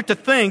 Failure to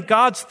think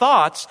God's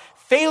thoughts,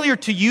 failure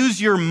to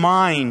use your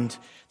mind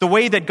the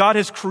way that God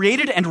has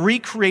created and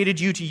recreated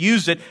you to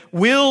use it,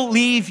 will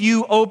leave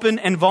you open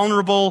and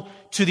vulnerable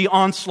to the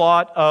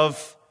onslaught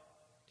of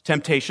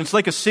temptation. It's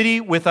like a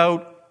city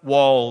without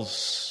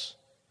walls.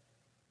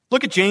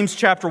 Look at James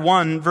chapter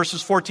 1,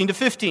 verses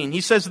 14-15.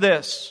 He says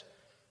this.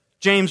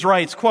 James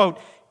writes, quote,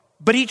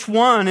 but each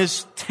one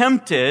is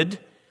tempted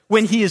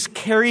when he is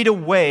carried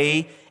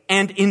away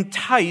and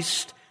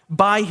enticed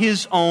by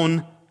his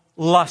own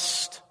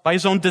lust, by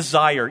his own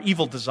desire,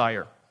 evil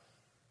desire.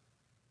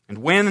 And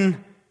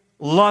when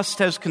lust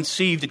has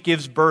conceived, it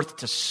gives birth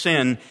to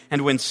sin.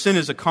 And when sin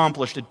is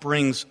accomplished, it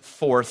brings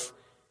forth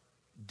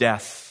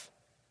death.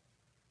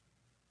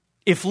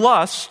 If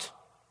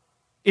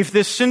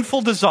this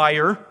sinful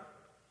desire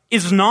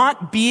is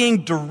not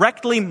being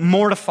directly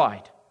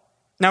mortified.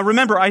 Now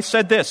remember, I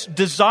said this,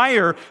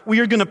 desire we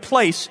are going to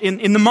place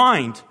in the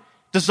mind.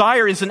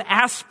 Desire is an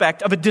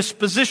aspect of a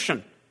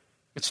disposition.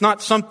 It's not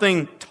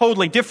something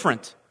totally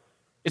different.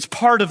 It's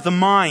part of the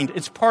mind.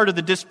 It's part of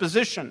the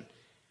disposition.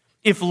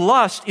 If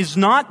lust is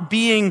not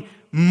being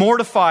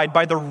mortified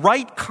by the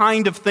right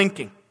kind of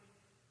thinking,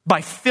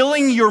 by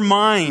filling your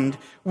mind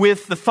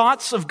with the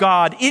thoughts of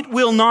God, it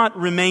will not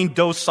remain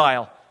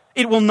docile.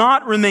 It will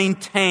not remain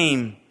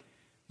tame,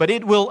 but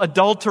it will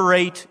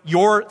adulterate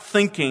your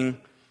thinking.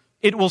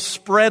 It will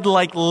spread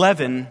like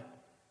leaven.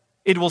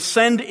 It will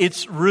send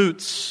its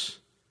roots,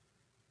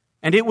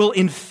 and it will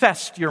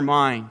infest your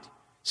mind.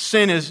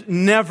 Sin is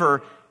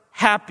never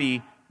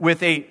happy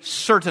with a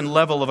certain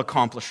level of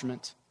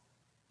accomplishment.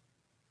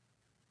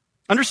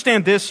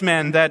 Understand this,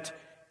 men, that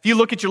if you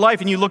look at your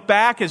life and you look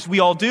back, as we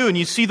all do, and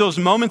you see those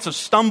moments of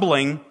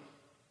stumbling,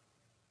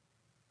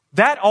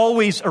 that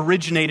always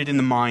originated in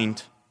the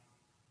mind.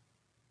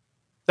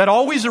 That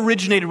always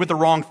originated with the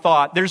wrong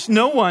thought. There's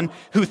no one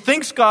who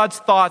thinks God's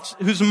thoughts,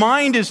 whose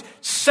mind is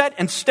set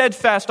and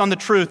steadfast on the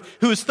truth,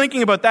 who is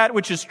thinking about that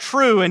which is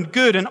true and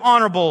good and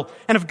honorable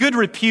and of good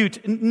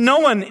repute. No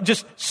one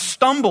just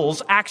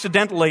stumbles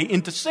accidentally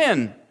into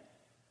sin.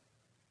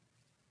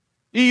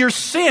 Your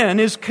sin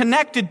is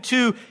connected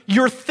to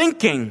your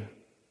thinking.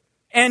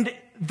 And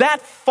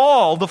that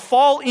fall, the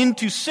fall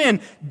into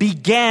sin,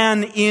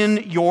 began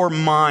in your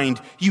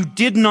mind. You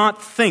did not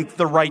think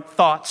the right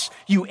thoughts.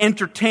 You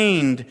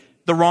entertained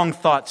the wrong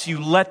thoughts. You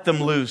let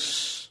them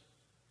loose.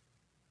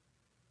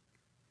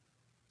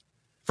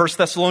 1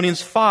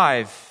 Thessalonians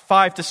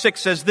 5:5-6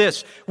 says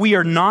this, we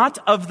are not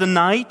of the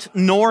night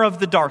nor of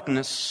the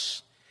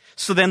darkness.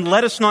 So then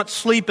let us not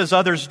sleep as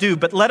others do,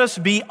 but let us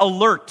be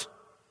alert.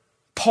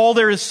 Paul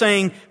there is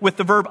saying with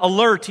the verb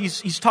alert,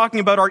 he's talking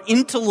about our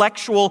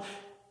intellectual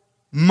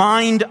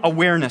mind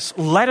awareness.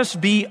 Let us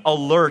be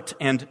alert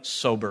and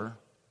sober.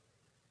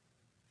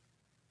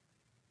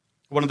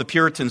 One of the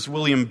Puritans,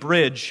 William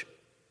Bridge,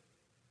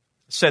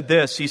 said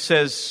this. He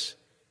says,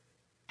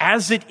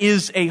 as it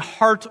is a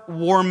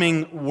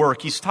heart-warming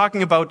work. He's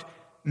talking about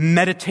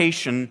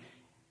meditation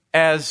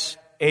as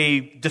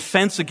a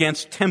defense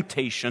against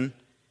temptation.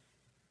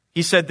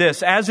 He said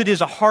this, "As it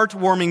is a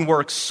heartwarming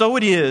work, so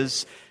it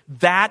is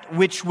that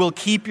which will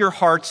keep your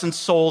hearts and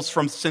souls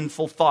from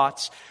sinful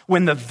thoughts.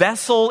 When the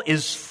vessel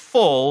is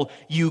full,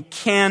 you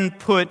can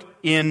put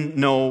in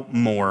no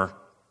more."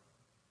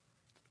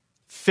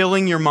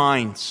 Filling your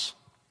minds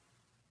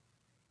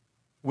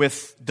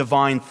with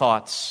divine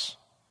thoughts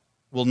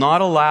will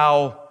not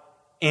allow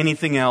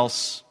anything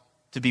else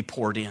to be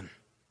poured in.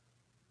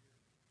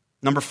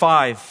 Number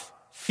 5,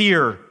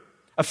 fear.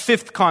 A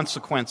fifth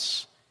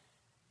consequence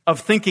of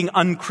thinking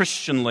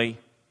unchristianly.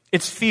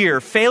 It's fear.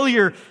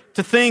 Failure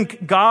to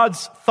think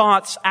God's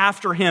thoughts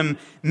after him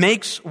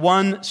makes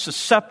one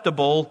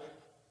susceptible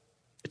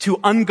to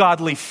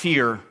ungodly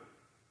fear.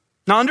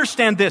 Now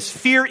understand this,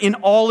 fear in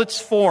all its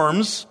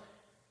forms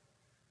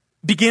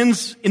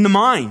begins in the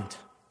mind.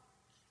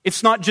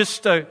 It's not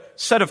just a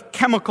set of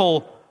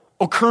chemical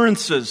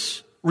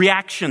occurrences,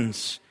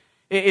 reactions.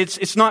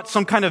 It's not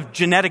some kind of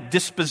genetic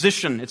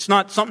disposition. It's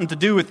not something to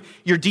do with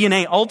your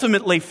DNA.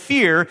 Ultimately,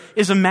 fear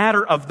is a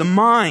matter of the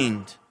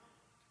mind.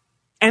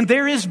 And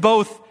there is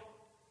both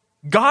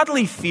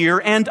godly fear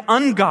and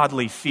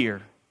ungodly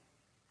fear.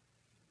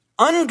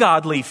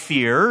 Ungodly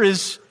fear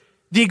is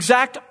the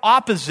exact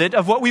opposite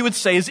of what we would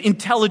say is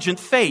intelligent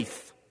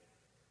faith.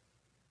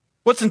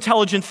 What's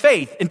intelligent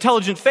faith?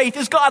 Intelligent faith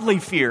is godly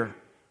fear.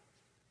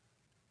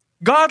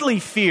 Godly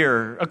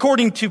fear,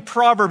 according to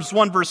Proverbs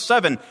 1 verse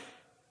 7,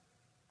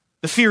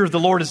 the fear of the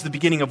Lord is the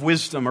beginning of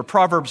wisdom. Or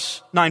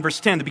Proverbs 9 verse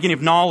 10, the beginning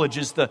of knowledge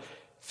is the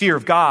fear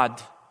of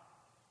God.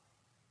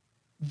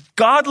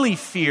 Godly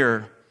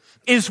fear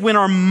is when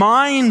our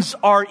minds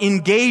are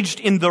engaged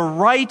in the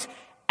right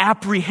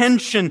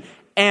apprehension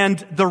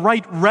and the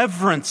right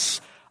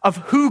reverence of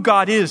who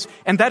God is.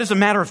 And that is a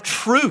matter of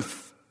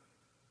truth.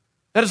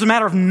 That is a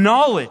matter of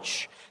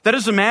knowledge. That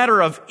is a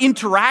matter of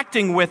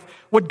interacting with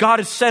what God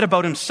has said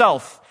about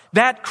himself.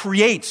 That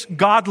creates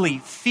godly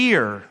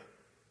fear.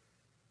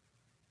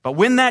 But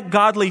when that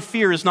godly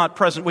fear is not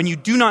present, when you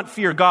do not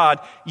fear God,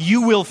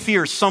 you will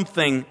fear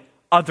something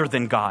other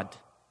than God.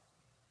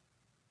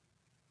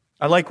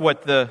 I like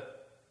what the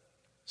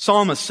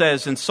psalmist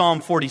says in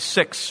Psalm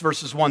 46,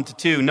 verses 1 to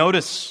 2.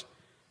 Notice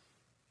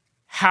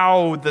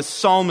how the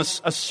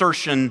psalmist's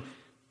assertion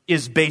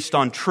is based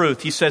on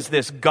truth. He says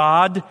this,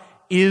 "God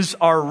is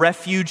our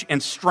refuge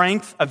and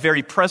strength, a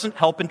very present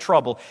help in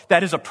trouble."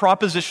 That is a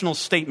propositional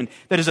statement.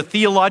 That is a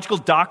theological,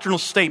 doctrinal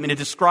statement. It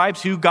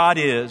describes who God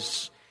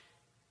is.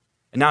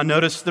 And now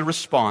notice the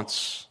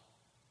response.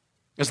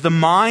 As the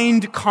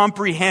mind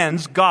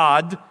comprehends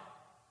God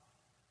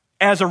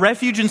as a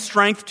refuge and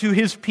strength to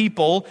his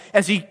people,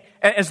 as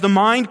the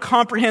mind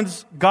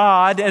comprehends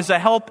God as a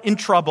help in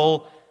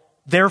trouble,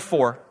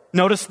 therefore,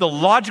 notice the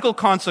logical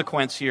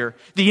consequence here,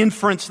 the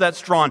inference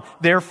that's drawn.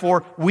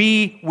 Therefore,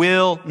 we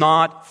will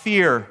not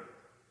fear.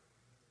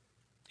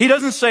 He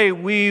doesn't say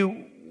we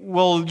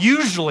will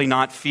usually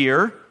not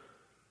fear,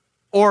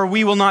 or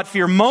we will not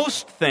fear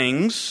most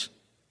things.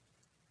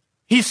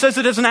 He says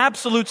it as an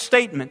absolute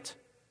statement.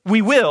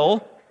 We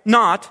will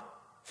not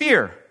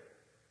fear.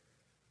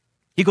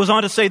 He goes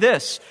on to say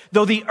this,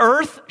 "Though the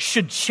earth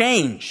should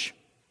change,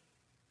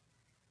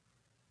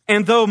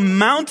 and though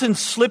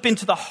mountains slip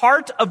into the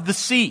heart of the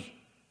sea,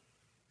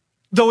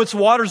 though its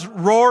waters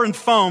roar and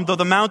foam, though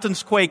the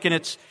mountains quake at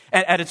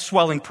its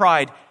swelling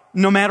pride,"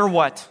 no matter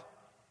what.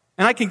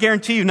 And I can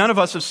guarantee you, none of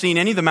us have seen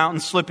any of the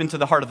mountains slip into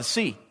the heart of the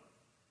sea.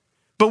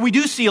 But we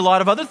do see a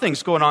lot of other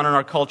things going on in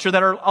our culture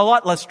that are a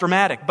lot less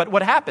dramatic. But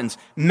what happens?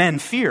 Men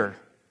fear.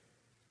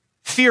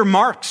 Fear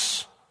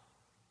marks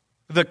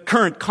the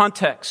current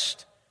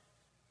context.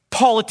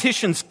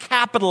 Politicians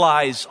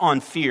capitalize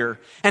on fear.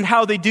 And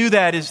how they do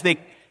that is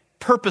they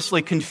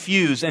purposely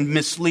confuse and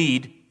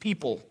mislead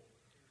people.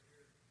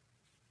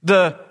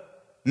 The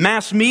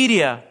mass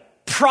media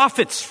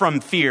profits from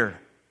fear.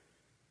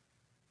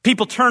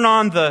 People turn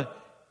on the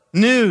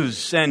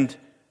news and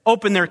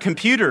open their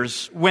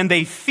computers when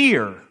they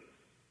fear.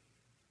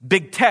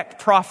 Big tech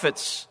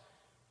profits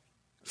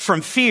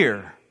from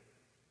fear.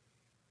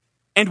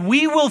 And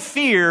we will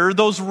fear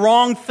those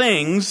wrong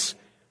things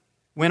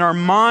when our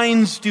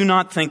minds do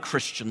not think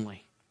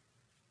Christianly.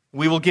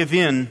 We will give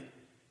in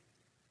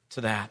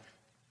to that.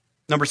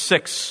 Number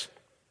 6,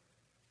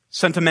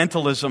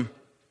 sentimentalism.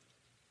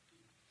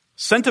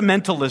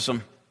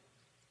 Sentimentalism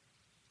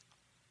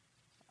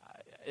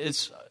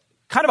is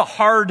kind of a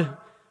hard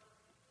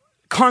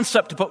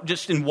concept to put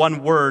just in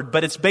one word,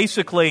 but it's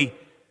basically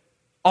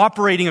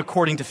operating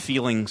according to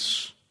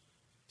feelings.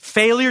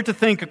 Failure to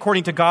think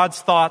according to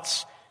God's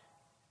thoughts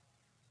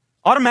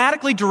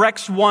automatically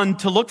directs one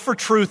to look for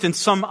truth in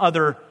some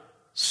other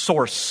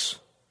source.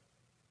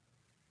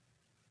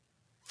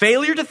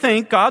 Failure to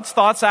think God's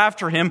thoughts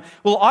after him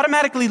will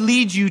automatically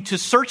lead you to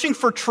searching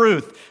for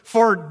truth,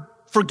 for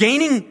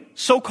gaining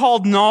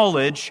so-called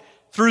knowledge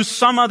through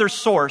some other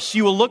source.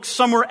 You will look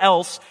somewhere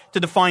else to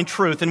define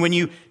truth. And when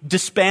you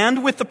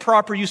disband with the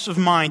proper use of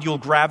mind, you'll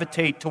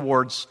gravitate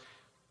towards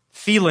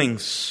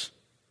feelings.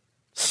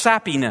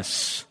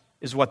 Sappiness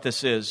is what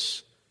this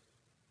is.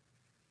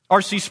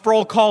 R.C.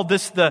 Sproul called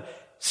this the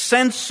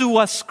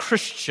sensuous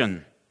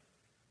Christian.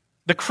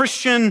 The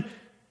Christian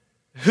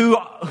who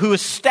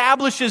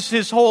establishes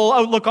his whole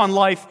outlook on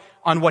life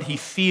on what he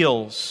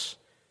feels.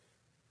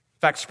 In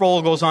fact,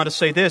 Sproul goes on to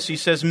say this. He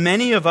says,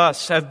 many of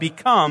us have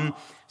become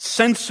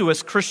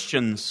sensuous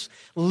Christians,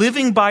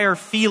 living by our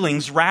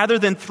feelings rather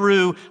than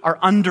through our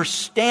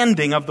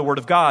understanding of the Word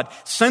of God.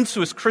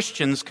 Sensuous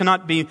Christians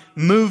cannot be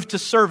moved to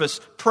service,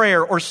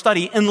 prayer, or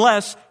study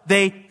unless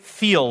they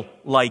feel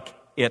like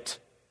it.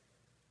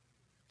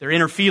 Their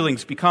inner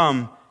feelings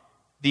become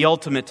the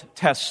ultimate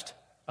test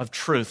of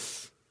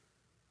truth.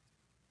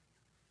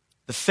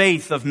 The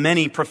faith of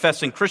many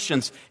professing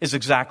Christians is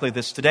exactly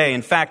this today.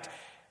 In fact,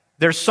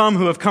 there's some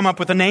who have come up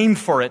with a name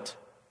for it,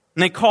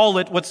 and they call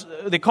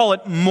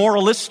it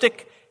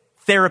moralistic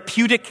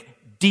therapeutic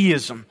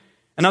deism.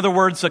 In other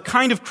words, a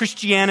kind of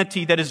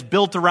Christianity that is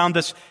built around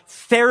this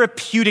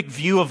therapeutic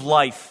view of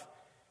life.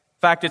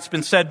 In fact, it's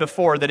been said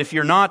before that if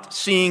you're not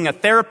seeing a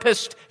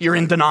therapist, you're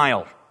in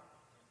denial.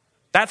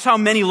 That's how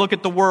many look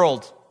at the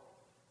world.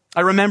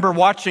 I remember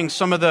watching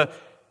some of the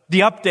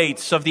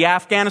updates of the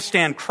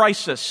Afghanistan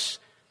crisis.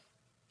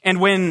 And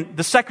when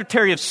the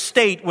Secretary of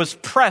State was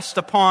pressed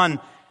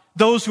upon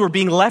those who were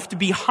being left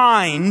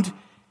behind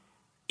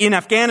in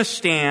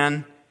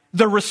Afghanistan,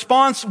 the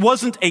response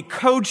wasn't a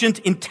cogent,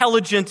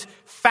 intelligent,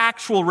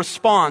 factual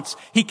response.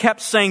 He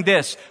kept saying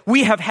this: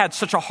 we have had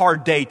such a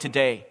hard day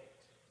today.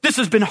 This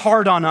has been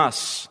hard on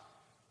us.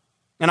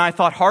 And I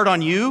thought, hard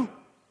on you?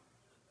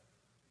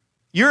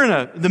 You're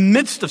in the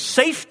midst of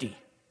safety.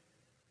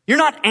 You're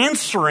not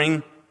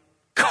answering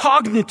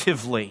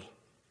cognitively.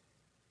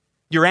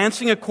 You're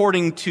answering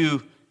according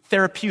to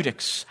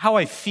therapeutics, how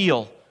I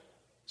feel.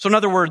 So in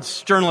other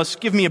words, journalists,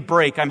 give me a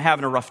break. I'm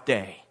having a rough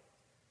day.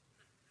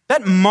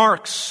 That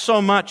marks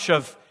so much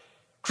of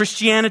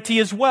Christianity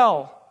as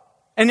well.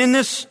 And in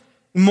this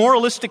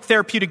moralistic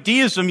therapeutic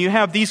deism, you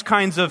have these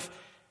kinds of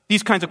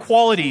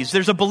qualities.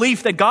 There's a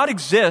belief that God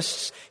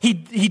exists. He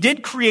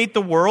did create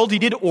the world. He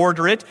did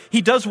order it.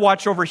 He does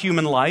watch over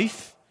human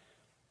life.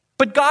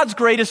 But God's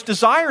greatest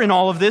desire in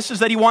all of this is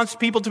that He wants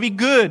people to be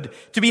good,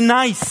 to be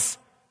nice,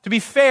 to be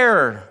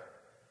fair.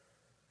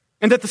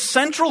 And that the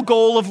central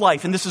goal of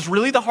life, and this is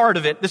really the heart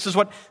of it, this is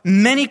what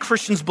many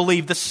Christians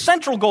believe, the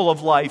central goal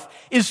of life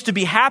is to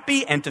be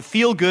happy and to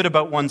feel good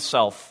about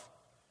oneself.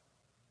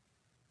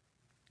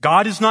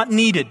 God is not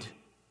needed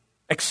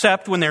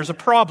except when there's a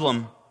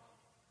problem.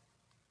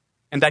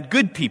 And that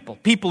good people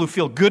who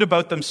feel good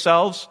about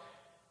themselves,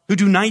 who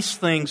do nice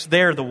things,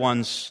 they're the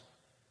ones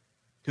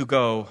who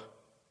go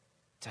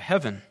to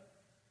heaven.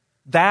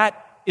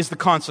 That is the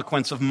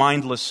consequence of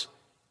mindless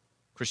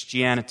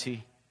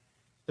Christianity.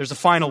 There's a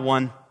final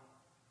one,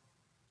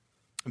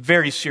 a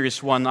very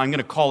serious one. I'm going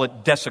to call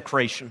it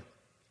desecration.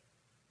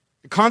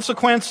 The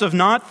consequence of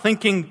not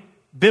thinking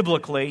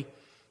biblically,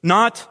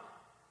 not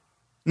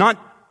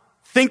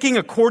thinking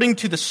according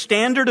to the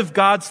standard of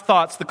God's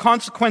thoughts, the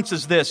consequence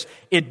is this: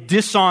 it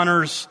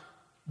dishonors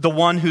the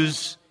one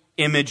whose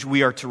image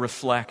we are to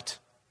reflect.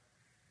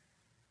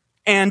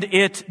 And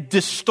it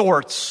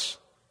distorts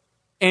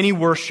any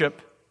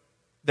worship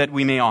that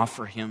we may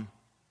offer Him.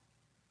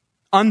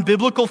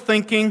 Unbiblical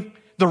thinking,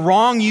 the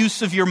wrong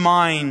use of your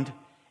mind,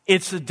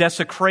 it's a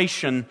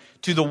desecration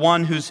to the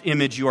one whose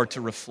image you are to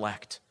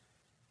reflect.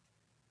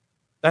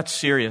 That's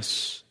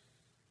serious.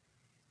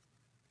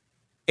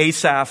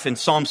 Asaph in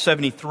Psalm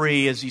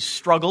 73, as he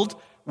struggled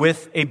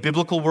with a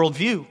biblical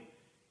worldview,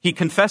 he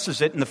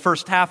confesses it in the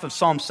first half of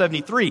Psalm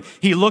 73.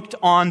 He looked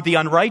on the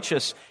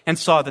unrighteous and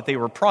saw that they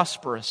were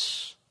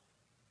prosperous.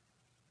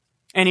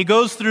 And he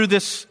goes through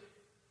this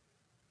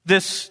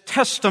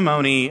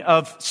testimony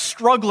of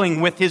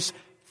struggling with his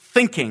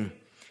thinking.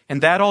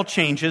 And that all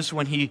changes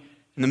when in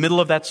the middle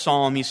of that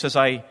psalm, he says,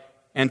 I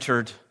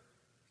entered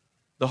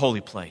the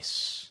holy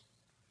place.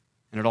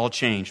 And it all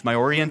changed. My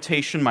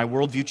orientation, my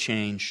worldview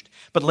changed.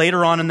 But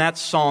later on in that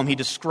psalm, he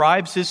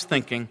describes his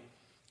thinking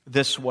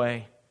this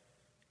way: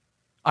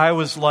 I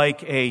was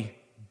like a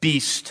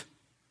beast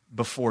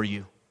before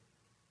you.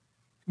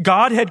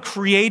 God had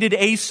created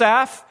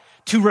Asaph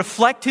to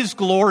reflect His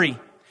glory,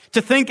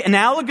 to think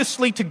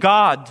analogously to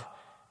God,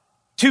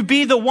 to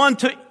be the one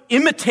to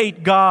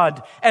imitate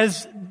God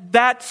as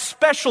that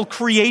special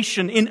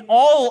creation in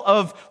all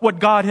of what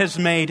God has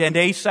made. And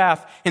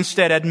Asaph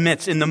instead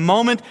admits, in the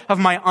moment of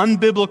my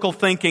unbiblical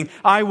thinking,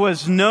 I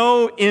was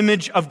no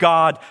image of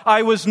God.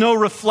 I was no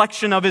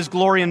reflection of His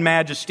glory and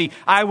majesty.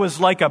 I was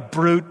like a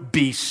brute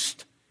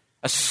beast,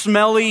 a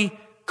smelly,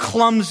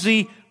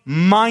 clumsy,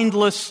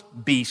 mindless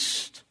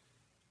beast.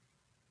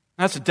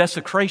 That's a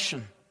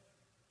desecration.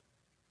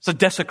 It's a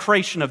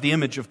desecration of the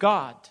image of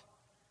God.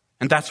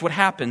 And that's what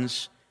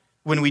happens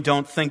when we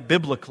don't think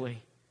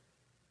biblically.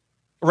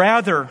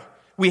 Rather,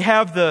 we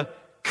have the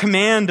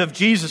command of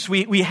Jesus.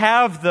 We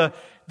have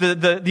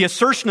the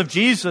assertion of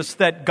Jesus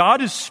that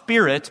God is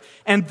spirit,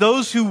 and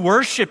those who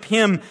worship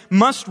Him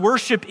must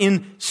worship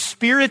in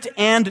spirit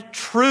and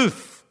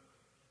truth.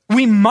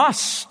 We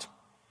must.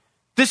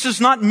 This is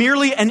not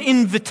merely an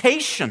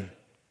invitation.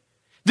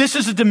 This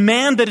is a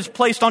demand that is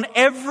placed on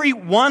every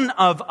one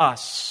of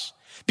us.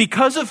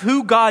 Because of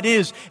who God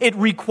is, it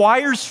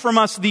requires from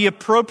us the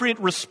appropriate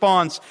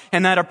response,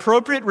 and that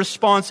appropriate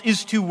response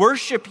is to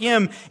worship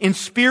Him in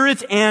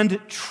spirit and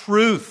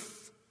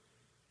truth,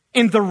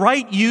 in the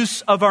right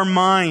use of our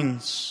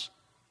minds.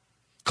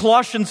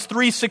 Colossians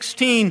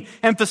 3:16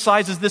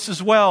 emphasizes this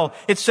as well.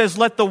 It says,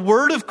 "Let the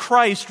word of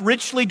Christ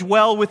richly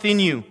dwell within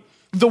you."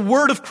 The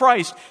word of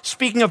Christ,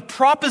 speaking of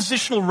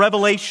propositional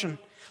revelation,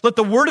 let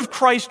the word of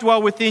Christ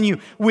dwell within you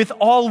with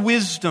all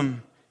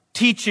wisdom,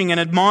 teaching and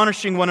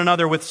admonishing one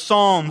another with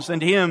psalms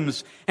and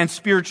hymns and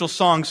spiritual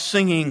songs,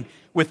 singing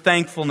with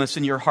thankfulness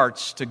in your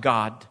hearts to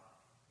God.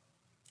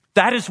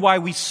 That is why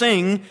we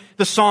sing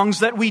the songs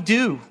that we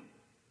do.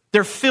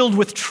 They're filled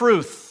with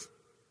truth.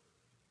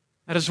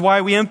 That is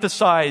why we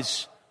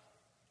emphasize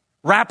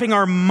wrapping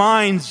our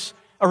minds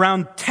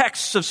around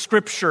texts of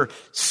Scripture,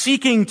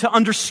 seeking to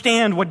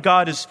understand what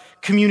God has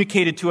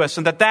communicated to us,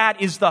 and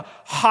that is the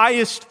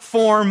highest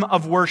form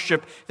of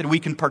worship that we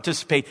can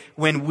participate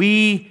when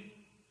we,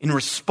 in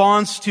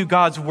response to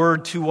God's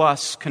word to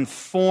us,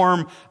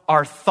 conform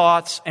our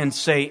thoughts and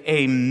say,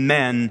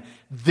 "Amen,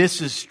 this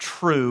is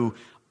true,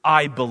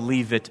 I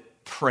believe it,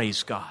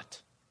 praise God."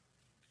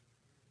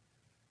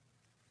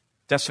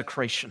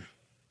 Desecration.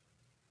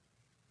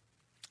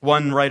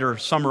 One writer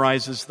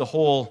summarizes the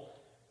whole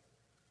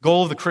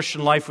goal of the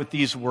Christian life with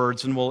these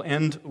words, and we'll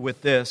end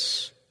with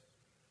this.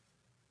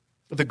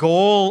 The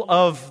goal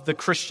of the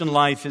Christian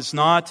life is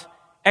not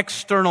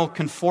external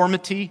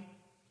conformity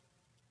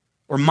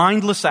or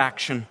mindless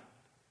action,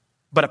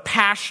 but a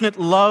passionate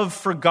love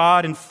for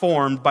God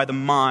informed by the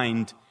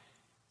mind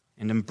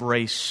and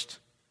embraced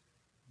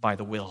by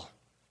the will.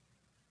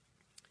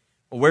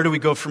 Well, where do we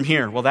go from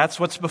here? Well, that's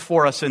what's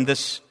before us in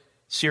this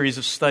series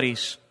of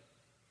studies.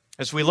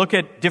 As we look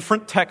at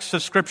different texts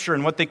of Scripture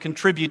and what they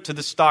contribute to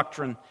this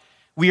doctrine,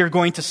 we are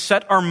going to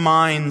set our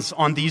minds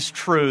on these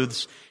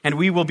truths, and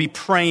we will be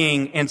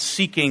praying and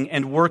seeking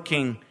and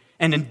working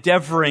and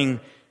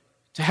endeavoring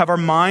to have our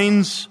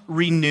minds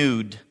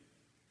renewed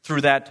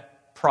through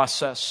that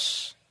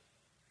process.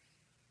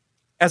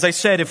 As I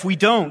said, if we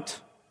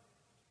don't,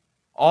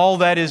 all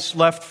that is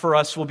left for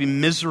us will be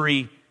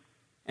misery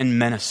and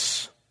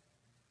menace.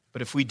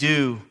 But if we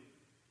do,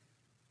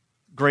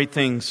 great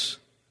things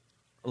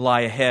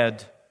lie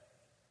ahead.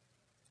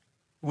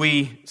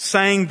 We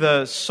sang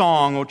the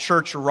song, "O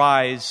Church,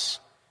 Arise,"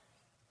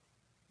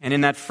 and in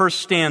that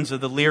first stanza,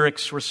 the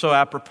lyrics were so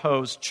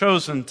apropos,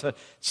 chosen to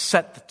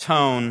set the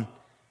tone.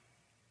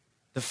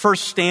 The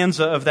first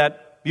stanza of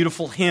that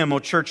beautiful hymn, "O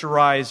Church,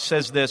 Arise,"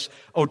 says this: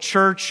 "O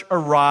Church,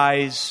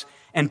 arise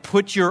and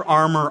put your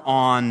armor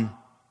on.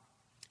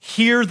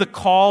 Hear the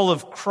call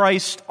of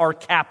Christ our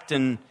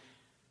captain,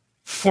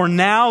 for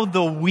now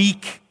the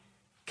weak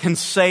can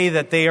say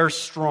that they are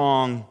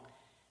strong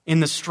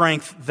in the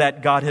strength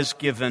that God has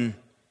given.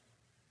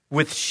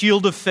 With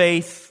shield of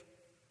faith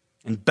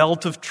and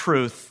belt of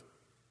truth,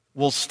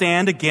 will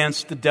stand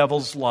against the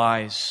devil's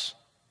lies.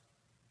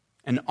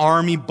 An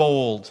army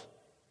bold,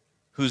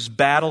 whose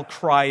battle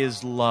cry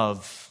is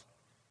love,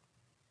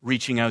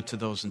 reaching out to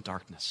those in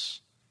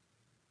darkness."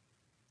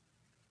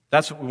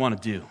 That's what we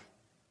want to do.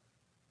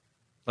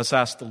 Let's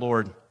ask the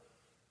Lord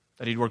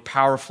that He'd work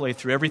powerfully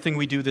through everything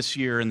we do this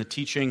year in the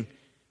teaching,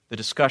 the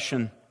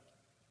discussion,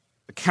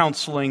 the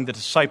counseling, the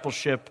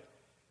discipleship,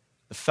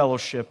 the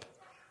fellowship.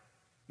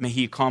 May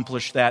He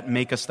accomplish that,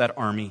 make us that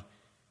army.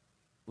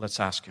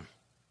 Let's ask Him.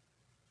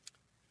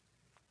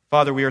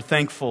 Father, we are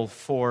thankful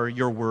for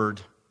your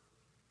word,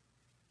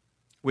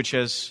 which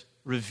has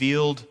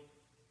revealed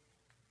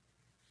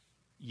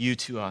you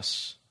to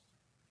us.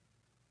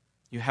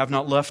 You have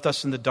not left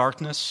us in the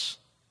darkness.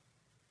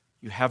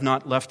 You have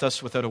not left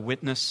us without a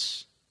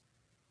witness.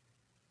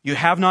 You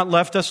have not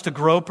left us to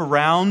grope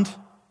around,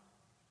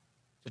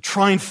 to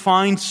try and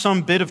find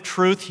some bit of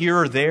truth here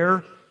or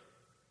there.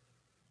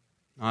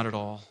 Not at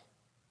all.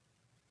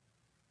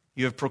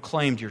 You have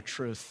proclaimed your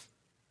truth.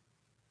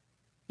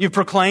 You've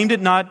proclaimed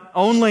it not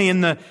only in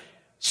the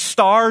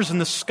stars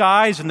and the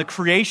skies and the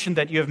creation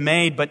that you have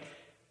made, but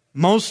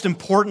most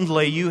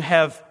importantly, you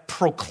have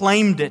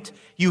proclaimed it.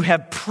 You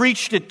have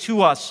preached it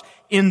to us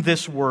in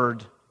this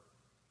word.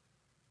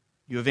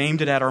 You have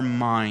aimed it at our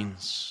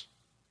minds.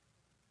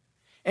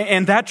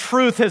 And that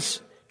truth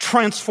has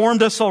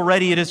transformed us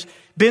already. It has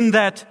been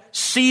that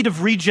seed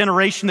of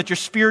regeneration that your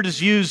Spirit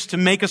has used to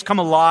make us come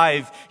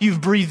alive.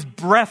 You've breathed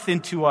breath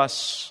into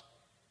us.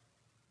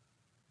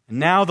 And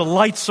now the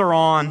lights are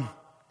on.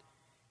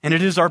 And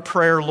it is our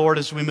prayer, Lord,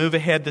 as we move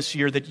ahead this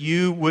year, that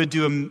you would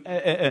do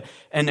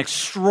an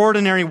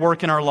extraordinary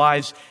work in our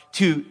lives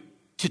to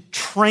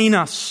train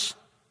us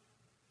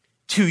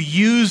to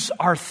use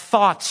our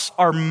thoughts,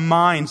 our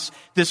minds,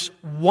 this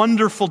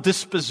wonderful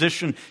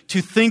disposition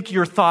to think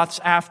your thoughts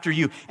after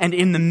you, and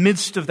in the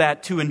midst of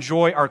that to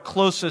enjoy our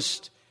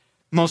closest,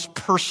 most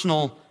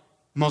personal,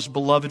 most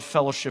beloved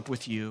fellowship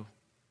with you.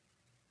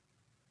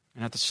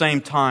 And at the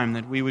same time,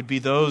 that we would be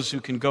those who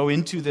can go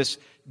into this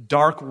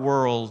dark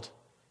world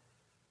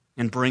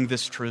and bring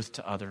this truth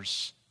to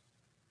others.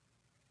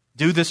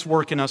 Do this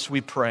work in us, we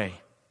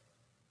pray.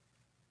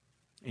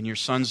 In your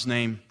Son's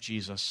name,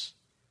 Jesus.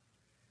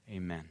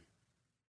 Amen.